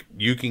I think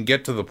you can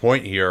get to the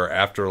point here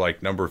after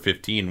like number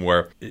 15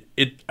 where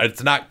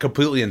it's not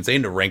completely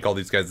insane to rank all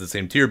these guys in the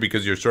same tier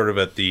because you're sort of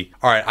at the,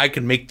 all right, I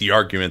can make the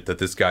argument that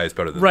this guy is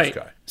better than this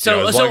guy.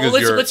 So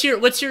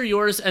let's hear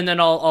yours, and then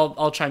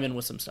I'll chime in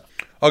with some stuff.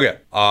 Okay,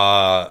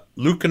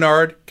 Luke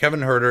Kennard,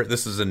 Kevin Huerter.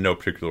 This is in no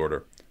particular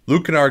order.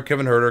 Luke Kennard,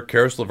 Kevin Huerter,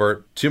 Karis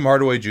LeVert, Tim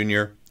Hardaway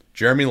Jr.,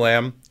 Jeremy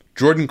Lamb,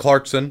 Jordan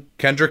Clarkson,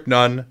 Kendrick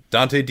Nunn,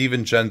 Dante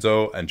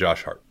DiVincenzo, and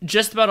Josh Hart.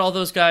 Just about all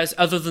those guys,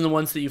 other than the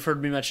ones that you've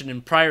heard me mention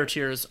in prior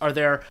tiers, are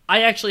there.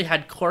 I actually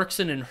had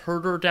Clarkson and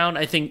Huerter down.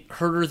 I think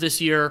Huerter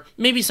this year,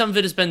 maybe some of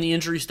it has been the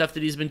injury stuff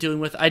that he's been dealing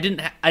with. I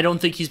don't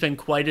think he's been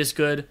quite as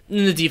good.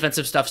 And the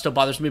defensive stuff still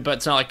bothers me, but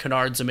it's not like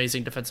Kennard's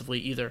amazing defensively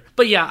either.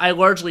 But yeah, I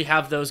largely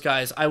have those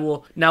guys.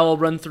 I'll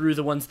run through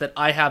the ones that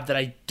I have that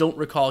I don't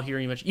recall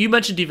hearing you mention. You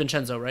mentioned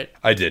DiVincenzo, right?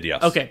 I did,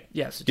 yes. Okay,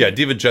 yes. Yeah,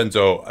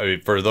 DiVincenzo, I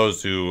mean, for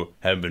those who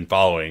have been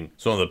following,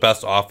 some of the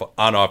best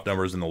on-off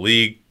numbers in the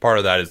league. Part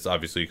of that is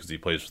obviously because he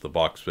plays for the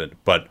Bucks,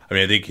 but I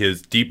mean, I think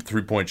his deep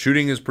three-point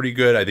shooting is pretty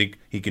good. I think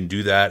he can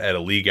do that at a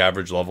league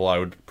average level, I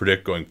would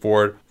predict going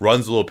forward.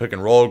 Runs a little pick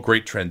and roll,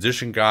 great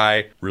transition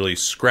guy, really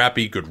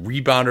scrappy, good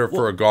rebounder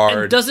for a guard.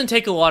 And doesn't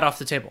take a lot off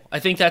the table. I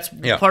think that's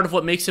part of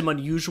what makes him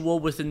unusual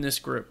within this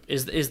group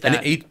is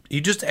that. And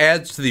he just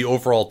adds to the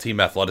overall team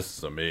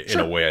athleticism in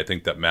a way I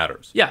think that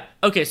matters. Yeah.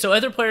 Okay, so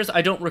other players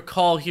I don't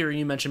recall hearing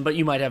you mention, but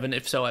you might have, and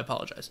if so, I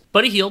apologize.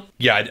 Buddy Hield.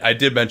 Yeah, I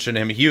did mention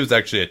him. He was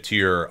actually a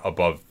tier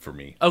above for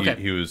me. Okay.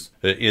 He was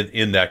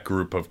in that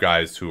group of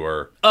guys who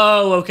are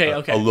okay.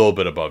 a little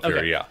bit above here,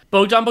 Okay. yeah.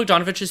 Bogdan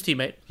Bogdanovic, his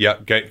teammate. Yeah,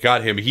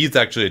 got him. He's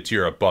actually a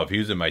tier above. He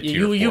was in my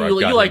tier 4. You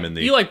I've got like him in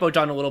the... you like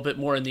Bogdan a little bit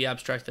more in the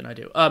abstract than I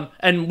do.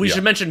 And we Yeah.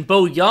 should mention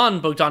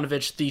Bojan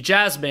Bogdanovic, the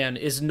jazz man,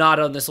 is not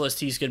on this list.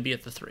 He's going to be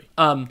at the 3.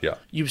 Yeah.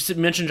 You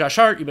mentioned Josh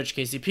Hart. You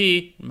mentioned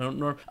KCP.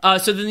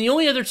 So then the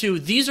only other two,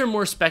 these are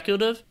more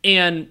speculative,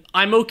 and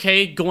I'm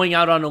okay going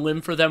out on a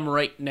limb for them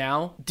right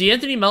now.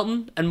 DeAnthony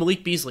Melton and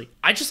Malik Beasley.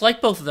 I just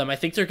like both of them. I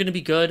think they're going to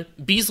be good.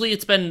 Beasley,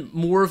 it's been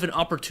more of an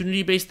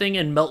opportunity-based thing,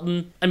 and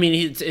Melton, I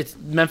mean, it's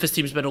Memphis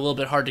team's been a little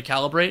bit hard to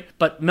calibrate,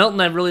 but Melton,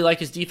 I really like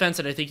his defense,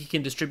 and I think he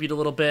can distribute a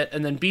little bit.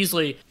 And then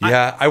Beasley,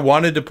 Yeah, I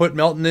wanted to put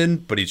Melton in,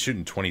 but he's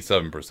shooting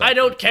 27%. I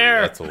don't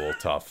care. That's a little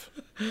tough.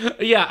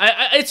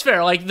 yeah, it's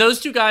fair. Like, those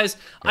two guys,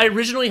 I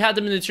originally had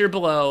them in the tier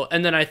below,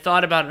 and then I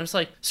thought about it, and I was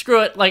like,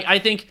 screw it. Like, I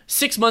think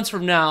 6 months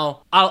from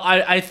now,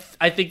 I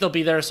think they'll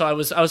be there. So I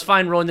was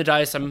fine rolling the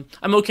dice. I'm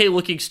okay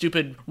looking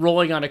stupid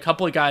rolling on a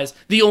couple of guys.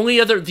 The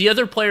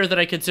other player that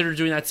I considered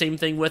doing that same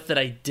thing with that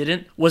I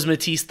didn't was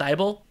Matisse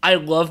Thybulle. I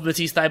love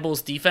Matisse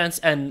Thybulle's defense,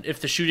 and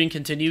if the shooting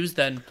continues,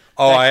 then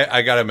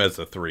I got him as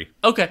a 3.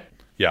 okay.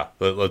 Yeah,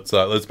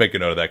 let's make a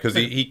note of that because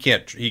he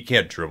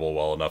can't dribble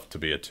well enough to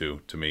be a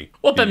 2 to me.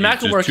 Well, but He's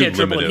just McLemore too can't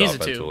dribble, and limited he's a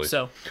 2. offensively.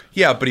 So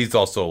yeah, but he's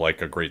also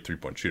like a great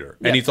 3-point shooter,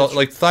 and he's that's also,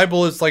 like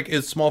Thybulle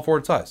is small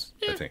forward size.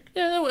 I think.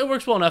 yeah, it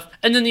works well enough.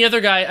 And then the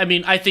other guy, I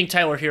mean, I think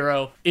Tyler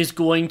Hero is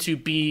going to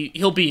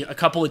he'll be a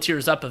couple of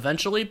tiers up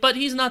eventually, but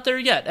he's not there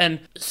yet. And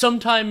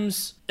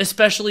sometimes,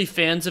 especially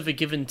fans of a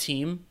given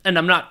team, and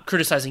I'm not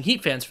criticizing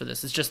Heat fans for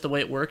this, it's just the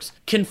way it works,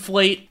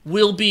 conflate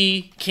will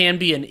be, can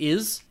be, and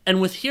is. And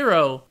with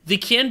Hero, the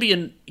can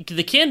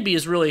be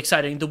is really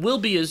exciting. The will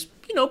be is,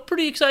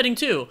 pretty exciting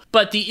too.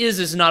 But the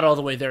is not all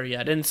the way there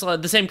yet. And it's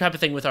the same type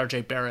of thing with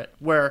RJ Barrett,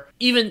 where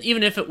even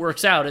if it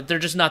works out, they're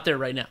just not there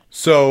right now.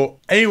 So,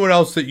 anyone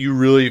else that you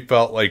really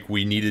felt like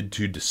we needed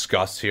to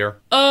discuss here?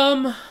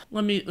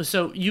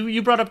 So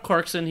you brought up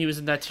Clarkson. He was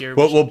in that tier.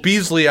 Well,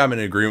 Beasley, I'm in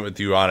agreement with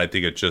you on. I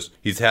think it's just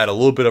he's had a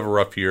little bit of a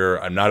rough year.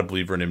 I'm not a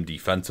believer in him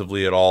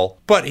defensively at all,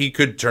 but he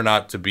could turn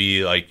out to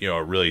be like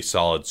a really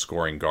solid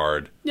scoring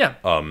guard. Yeah.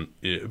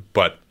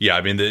 But yeah,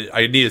 I mean,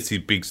 I need to see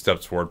big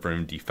steps forward from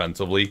him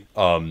defensively.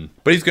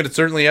 But he's going to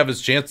certainly have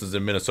his chances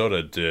in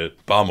Minnesota to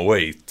bomb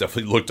away. He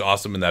definitely looked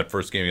awesome in that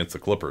first game against the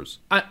Clippers.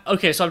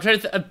 Okay, so I'm trying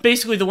to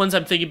basically the ones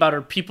I'm thinking about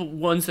are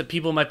ones that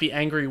people might be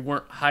angry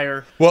weren't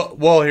higher.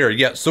 Well, here,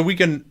 yeah. So we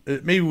can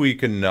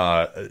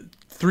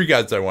 3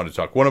 guys I want to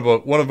talk. One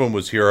of them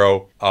was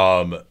Hero.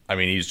 I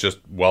mean, he's just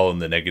well in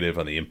the negative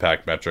on the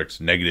impact metrics.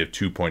 Negative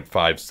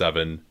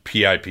 2.57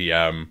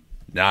 PIPM.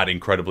 Not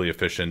incredibly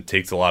efficient.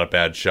 Takes a lot of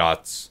bad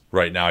shots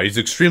right now. He's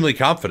extremely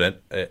confident,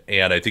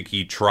 and I think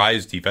he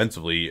tries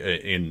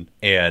defensively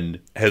and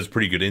has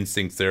pretty good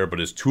instincts there, but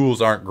his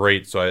tools aren't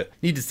great, so I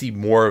need to see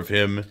more of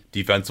him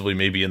defensively,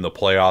 maybe in the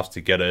playoffs,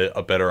 to get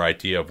a better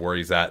idea of where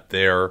he's at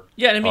there.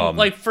 Yeah, and I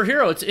mean, for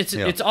Hero,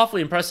 it's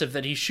awfully impressive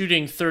that he's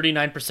shooting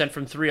 39%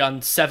 from 3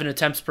 on 7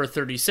 attempts per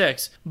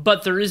 36,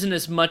 but there isn't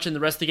as much in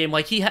the rest of the game.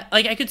 Like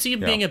I could see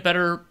him being a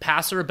better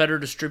passer, a better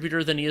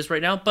distributor than he is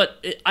right now,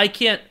 but I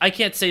can't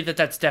say that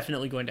that's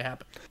definitely going to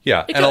happen.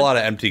 Yeah, and a lot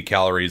of empty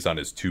calories on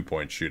his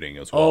 2-point shooting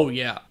as well. Oh,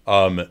 yeah.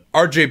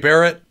 RJ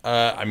Barrett,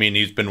 I mean,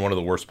 he's been one of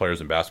the worst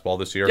players in basketball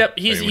this year. Yep,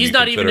 he's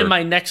not even in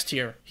my next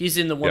tier. He's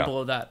in the one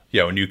below that.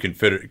 Yeah, when you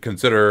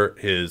consider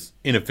his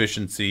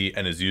inefficiency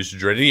and his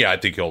usage rate, yeah, I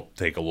think he'll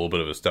take a little bit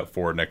of a step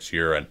forward next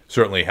year, and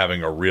certainly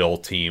having a real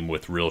team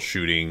with real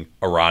shooting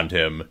around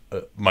him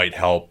might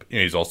help.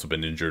 He's also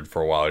been injured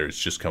for a while. He's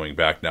just coming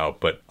back now.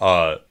 But,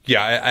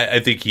 yeah, I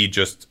think he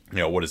just...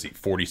 what is he?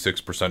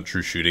 46%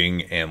 true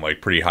shooting and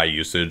like pretty high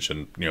usage,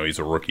 and he's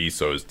a rookie,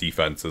 so his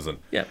defense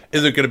isn't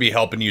going to be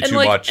helping you too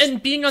much.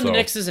 And being on the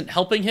Knicks isn't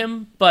helping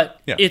him,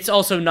 but it's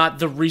also not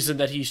the reason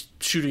that he's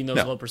shooting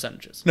those low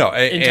percentages. No,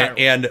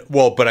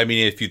 but I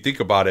mean, if you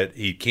think about it,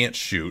 he can't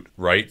shoot,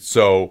 right?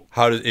 So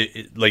how does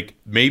it like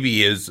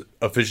maybe his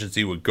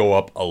efficiency would go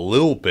up a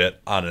little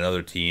bit on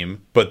another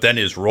team, but then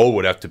his role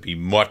would have to be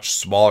much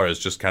smaller as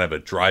just kind of a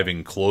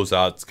driving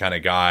closeouts kind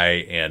of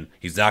guy, and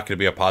he's not going to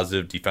be a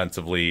positive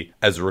defensely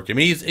as a rookie. I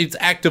mean, he's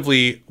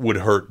actively would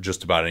hurt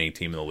just about any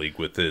team in the league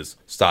with his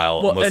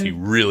style, unless he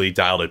really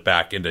dialed it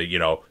back into,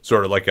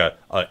 sort of like a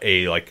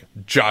like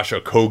Josh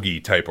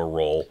Okogie type of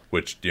role,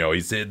 which,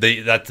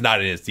 that's not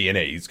in his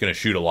DNA. He's going to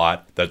shoot a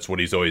lot. That's what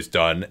he's always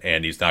done,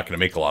 and he's not going to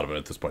make a lot of it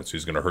at this point, so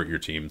he's going to hurt your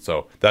team.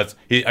 So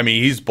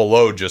he's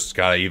below just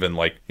kind of even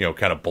like,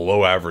 kind of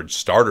below average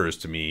starters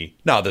to me.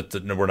 Now that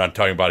we're not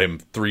talking about him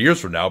 3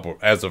 years from now, but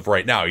as of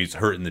right now, he's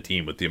hurting the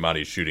team with the amount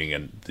he's shooting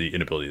and the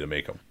inability to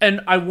make them.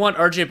 And I want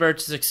RJ Barrett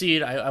to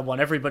succeed. I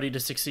want everybody to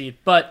succeed.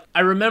 But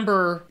I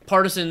remember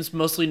partisans,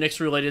 mostly Knicks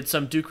related,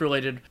 some Duke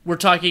related, we're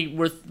talking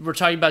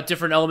about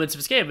different elements of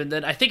his game. And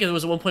then I think there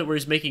was at one point where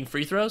he's making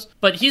free throws,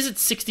 but he's at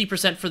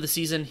 60% for the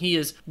season. He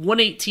is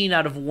 118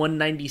 out of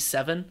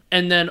 197.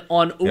 And then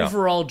on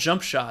overall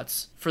jump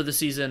shots for the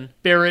season,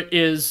 Barrett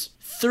is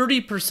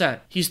 30%.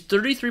 He's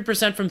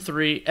 33% from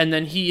three, and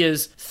then he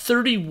is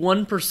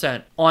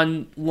 31%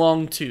 on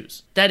long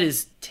twos. That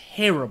is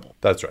terrible.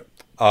 That's right.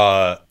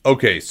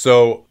 Okay,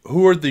 so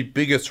who are the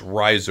biggest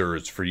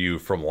risers for you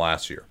from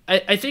last year?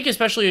 I think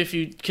especially if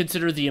you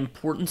consider the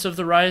importance of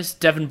the rise,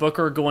 Devin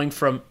Booker going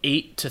from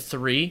 8 to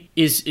 3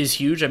 is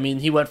huge. I mean,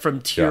 he went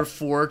from tier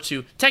 4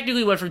 to,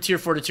 technically went from tier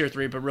 4 to tier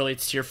 3, but really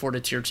it's tier 4 to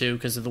tier 2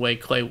 because of the way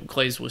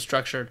Clay's was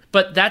structured.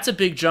 But that's a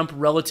big jump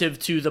relative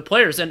to the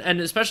players,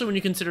 and especially when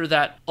you consider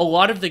that a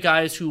lot of the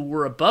guys who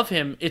were above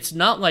him, it's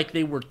not like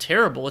they were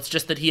terrible, it's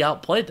just that he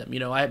outplayed them. You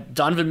know, I have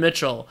Donovan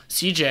Mitchell,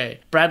 CJ,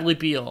 Bradley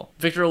Beal,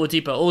 Victor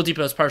Oladipo. Oladipo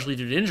is partially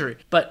due to injury,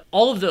 but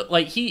all of the,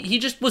 like, he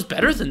just was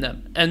better than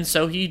them, and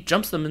so he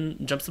jumps them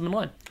in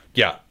line.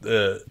 Yeah,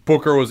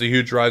 Booker was a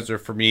huge riser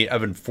for me.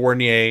 Evan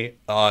Fournier,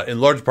 in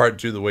large part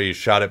due to the way he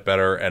shot it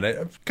better, and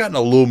I've gotten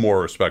a little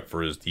more respect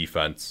for his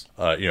defense.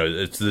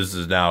 This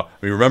is now.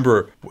 I mean,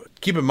 remember,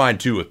 keep in mind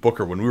too with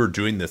Booker when we were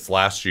doing this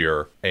last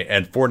year,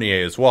 and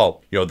Fournier as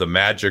well. You know, the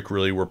Magic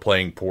really were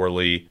playing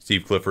poorly.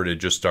 Steve Clifford had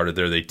just started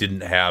there. They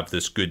didn't have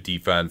this good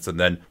defense, and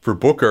then for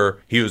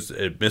Booker, he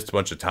missed a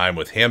bunch of time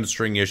with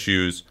hamstring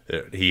issues.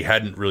 He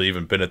hadn't really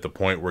even been at the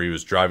point where he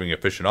was driving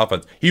efficient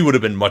offense. He would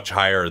have been much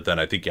higher than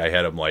I think I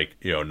had him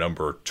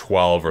number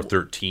 12 or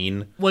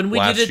 13 when we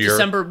last did it year.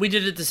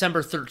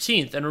 December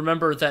 13th, and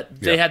remember that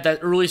they had that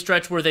early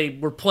stretch where they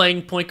were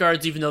playing point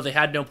guards even though they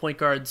had no point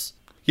guards.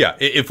 Yeah,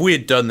 if we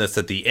had done this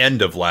at the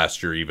end of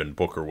last year, even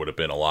Booker would have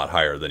been a lot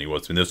higher than he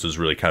was. I mean, this was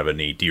really kind of a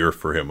nadir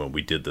for him when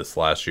we did this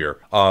last year.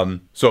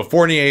 So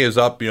Fournier is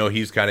up. You know,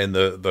 he's kind of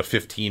in the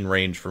 15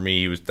 range for me.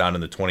 He was down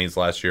in the 20s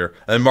last year.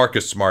 And then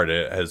Marcus Smart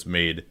has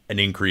made an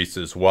increase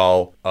as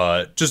well.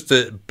 Just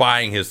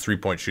buying his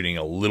three-point shooting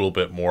a little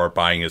bit more,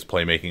 buying his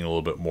playmaking a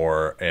little bit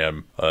more.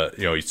 And,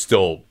 he's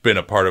still been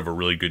a part of a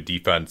really good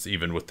defense,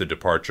 even with the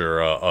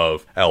departure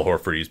of Al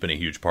Horford. He's been a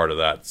huge part of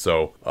that.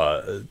 So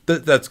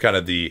that's kind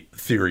of the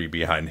theory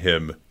behind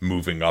him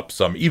moving up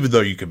some, even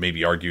though you could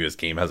maybe argue his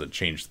game hasn't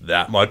changed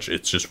that much.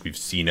 It's just we've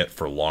seen it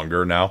for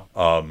longer now.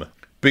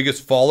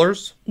 Biggest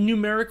fallers?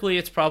 Numerically,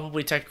 it's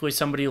probably technically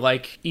somebody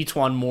like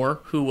Etuan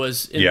Moore, who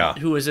was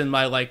in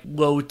my like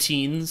low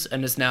teens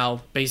and is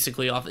now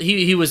basically off.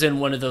 He was in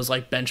one of those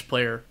like bench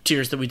player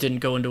tiers that we didn't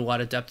go into a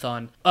lot of depth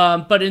on.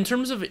 But in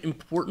terms of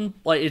important,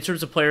 like in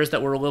terms of players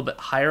that were a little bit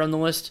higher on the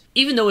list,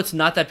 even though it's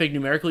not that big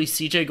numerically,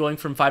 CJ going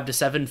from 5 to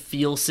 7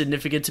 feels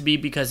significant to me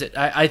because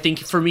I think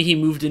for me he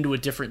moved into a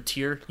different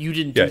tier. You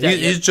didn't do that yet.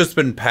 He's just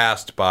been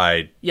passed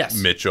by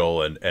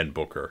Mitchell and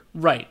Booker.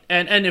 Right,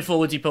 and if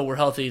Oladipo were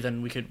healthy,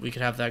 then we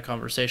could have that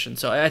conversation.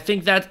 So I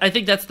think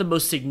that's the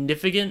most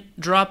significant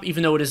drop,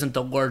 even though it isn't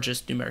the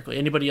largest numerically.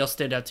 Anybody else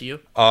stand out to you?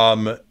 I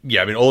mean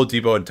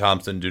Oladipo and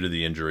Thompson due to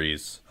the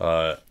injuries.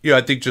 I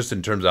think just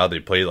in terms of how they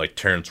played, like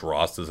Terrence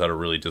Ross has had a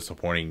really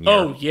disappoining year.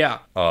 Oh yeah.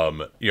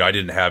 I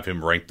didn't have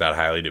him ranked that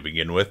highly to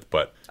begin with,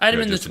 but I had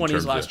him in the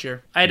 20s last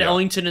year. I had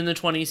Ellington in the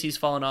 20s. He's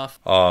fallen off.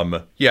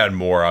 And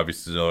more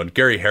obviously. And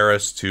Gary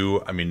Harris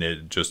too. I mean,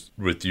 it just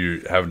with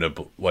you having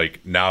to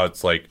like now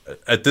it's like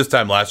at this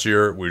time last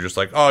year we were just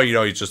like, oh,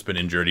 he's just been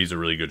injured. He's a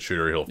really good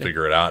shooter. He'll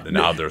figure it out. And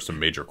now there's some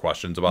major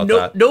questions about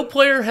that. No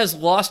player has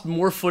lost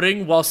more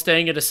footing while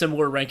staying at a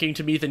similar ranking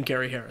to me than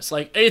Gary Harris.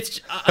 Like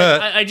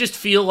I just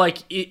feel like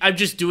I'm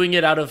just doing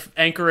it out of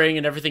anchoring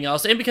and everything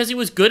else, and because he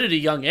was good at a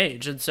young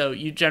age, and so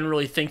you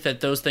generally think that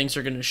those things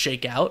are going to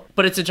shake out,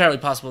 but it's entirely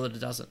possible that it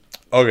doesn't.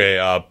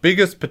 Okay,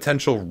 biggest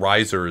potential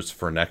risers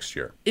for next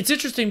year. It's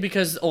interesting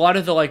because a lot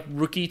of the like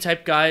rookie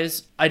type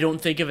guys I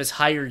don't think of as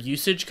higher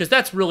usage, because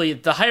that's really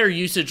the higher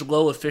usage,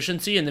 low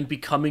efficiency, and then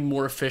becoming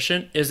more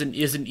efficient is an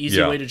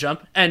easy way to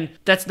jump. And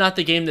that's not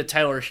the game that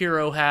Tyler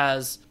Hero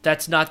has.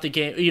 That's not the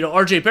game.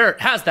 RJ Barrett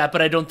has that,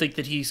 but I don't think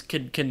that he's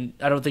can.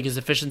 I don't think his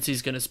efficiency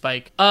is going to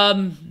spike.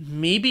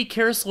 Maybe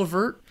Karis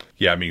LeVert.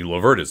 Yeah, I mean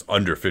LeVert is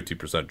under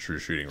 50% true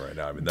shooting right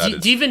now. I mean that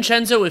is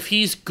DiVincenzo, if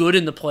he's good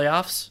in the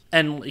playoffs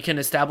and can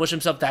establish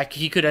himself, that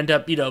he could end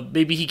up.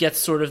 Maybe he gets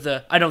sort of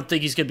the. I don't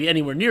think he's going to be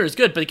anywhere near as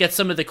good, but gets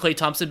some of the Klay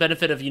Thompson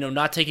benefit of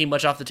not taking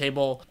much off the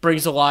table,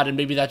 brings a lot, and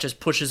maybe that just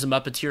pushes him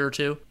up a tier or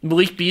two.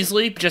 Malik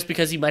Beasley, just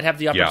because he might have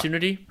the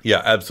opportunity.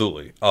 Yeah,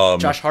 absolutely.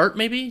 Josh Hart,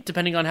 maybe,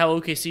 depending on how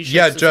OKC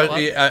shifts.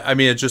 Yeah, I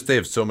mean, it's just they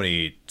have so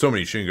many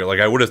shooting guards. Like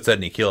I would have said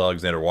Nickeil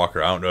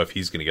Alexander-Walker. I don't know if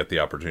he's going to get the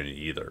opportunity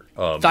either.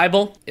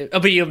 Thibault,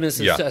 but you miss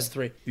as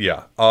 3.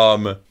 Yeah.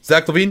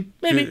 Zach LaVine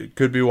maybe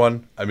could be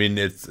one. I mean,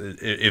 it's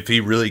if he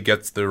really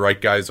gets the right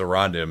guys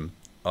around him.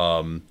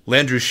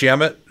 Landry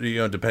Shamet,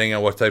 depending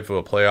on what type of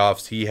a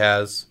playoffs he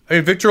has. I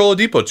mean, Victor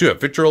Oladipo too.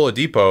 If Victor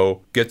Oladipo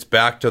gets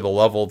back to the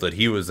level that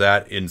he was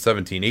at in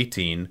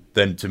 17-18,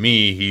 then to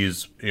me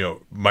he's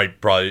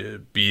might probably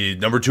be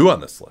number 2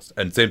 on this list.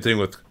 And same thing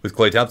with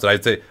Klay Thompson. I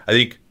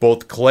think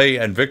both Klay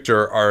and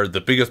Victor are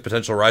the biggest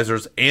potential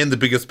risers and the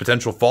biggest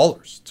potential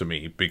fallers to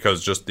me,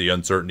 because just the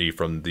uncertainty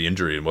from the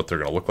injury and what they're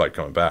going to look like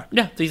coming back.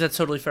 Yeah, I think that's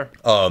totally fair.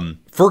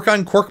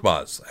 Furkan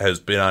Korkmaz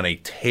has been on a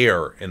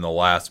tear in the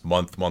last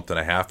month and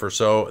a half or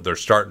so. They're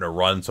starting to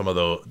run some of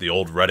the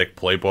old Redick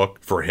playbook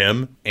for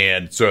him.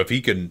 And so if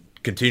he can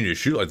continue to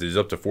shoot like this, he's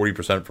up to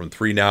 40% from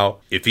three now.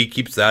 If he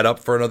keeps that up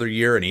for another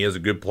year and he has a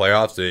good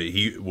playoffs,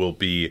 he will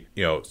be,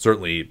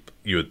 certainly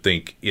you would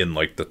think in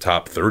like the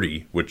top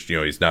 30, which,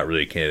 he's not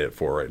really a candidate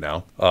for right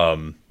now.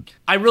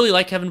 I really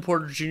like Kevin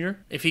Porter Jr.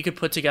 If he could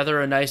put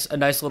together a nice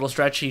little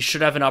stretch, he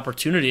should have an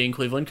opportunity in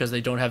Cleveland because they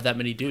don't have that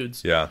many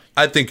dudes. Yeah,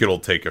 I think it'll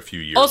take a few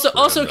years.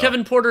 Also,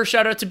 Kevin Porter,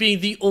 shout out to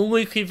being the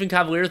only Cleveland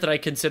Cavalier that I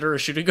consider a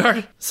shooting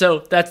guard. So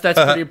that's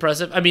pretty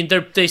impressive. I mean,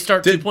 they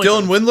start 2 points.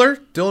 Dylan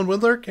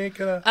Windler can't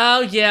get a. Oh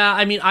yeah,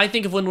 I mean, I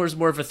think of Windler's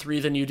more of a 3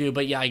 than you do,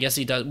 but yeah, I guess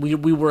he does. We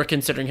were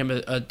considering him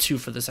a 2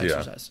 for this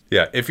exercise.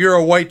 Yeah, if you're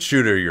a white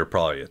shooter, you're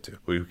probably a 2.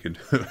 We can,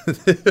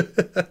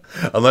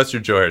 unless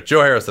you're Joe Harris.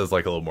 Joe Harris has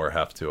like a little more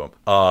heft to him.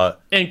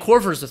 And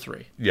Korver's a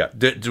 3. Yeah.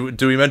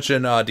 Do we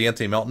mention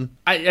De'Anthony Melton?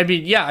 I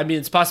mean,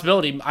 it's a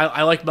possibility.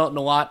 I like Melton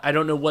a lot. I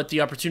don't know what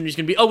the opportunity is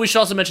going to be. Oh, we should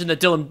also mention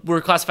that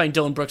we're classifying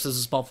Dylan Brooks as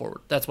a small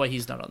forward. That's why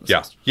he's not on this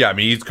list. Yeah. I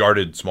mean, he's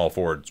guarded small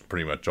forwards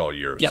pretty much all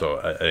year. Yep. So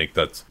I think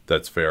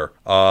that's fair.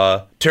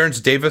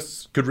 Terrence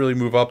Davis could really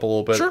move up a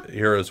little bit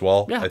here as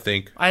well. Yeah. I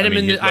think. I had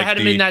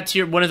him in that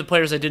tier. One of the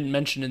players I didn't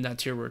mention in that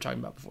tier we were talking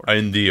about before.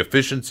 And the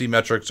efficiency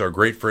metrics are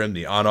great for him.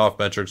 The on-off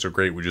metrics are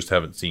great. We just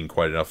haven't seen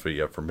quite enough of it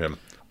yet from him.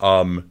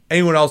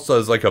 Anyone else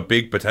as like a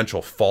big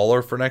potential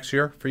faller for next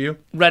year for you?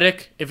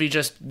 Redick, if it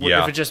just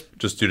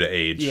due to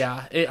age.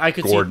 Yeah, I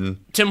could Gordon.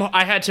 see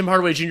I had Tim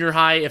Hardaway Jr.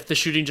 high if the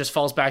shooting just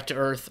falls back to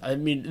earth. I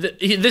mean,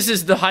 this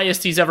is the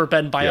highest he's ever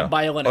been by a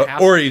mile and a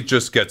half. Or he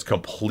just gets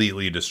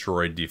completely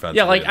destroyed defensively.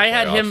 Yeah, like I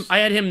had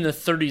him in the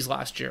 30s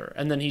last year,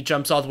 and then he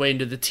jumps all the way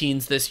into the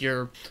teens this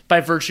year by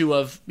virtue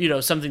of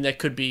something that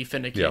could be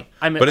finicky. Yeah,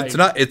 but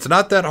it's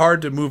not that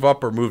hard to move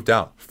up or move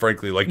down.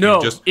 Frankly, like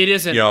it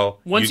isn't.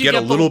 Once you get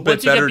a little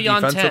bit better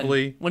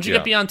defensively. Once you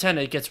get beyond 10,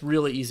 it gets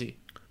really easy.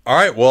 All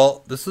right,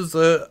 well, this is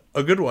a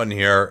good one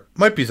here.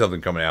 Might be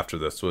something coming after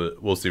this.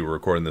 We'll see. We're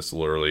recording this a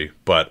little early.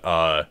 But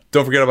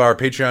don't forget about our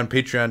Patreon,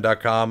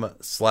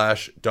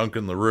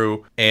 patreon.com/Duncan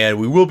LaRue.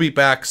 And we will be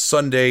back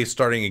Sunday,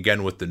 starting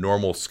again with the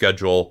normal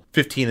schedule,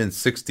 15 and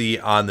 60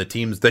 on the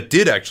teams that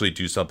did actually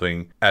do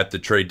something at the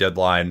trade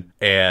deadline.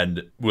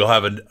 And we'll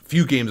have a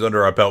few games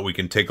under our belt. We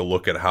can take a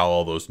look at how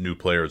all those new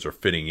players are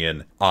fitting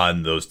in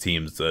on those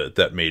teams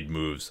that made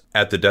moves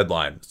at the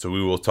deadline. So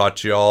we will talk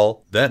to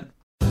y'all then.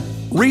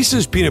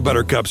 Reese's peanut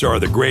butter cups are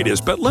the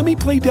greatest, but let me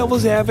play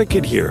devil's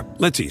advocate here.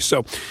 Let's see.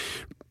 So,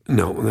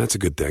 no, that's a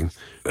good thing.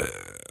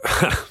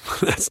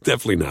 That's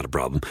definitely not a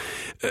problem.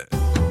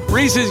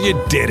 Reese's,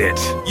 you did it.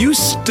 You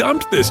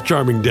stumped this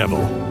charming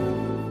devil.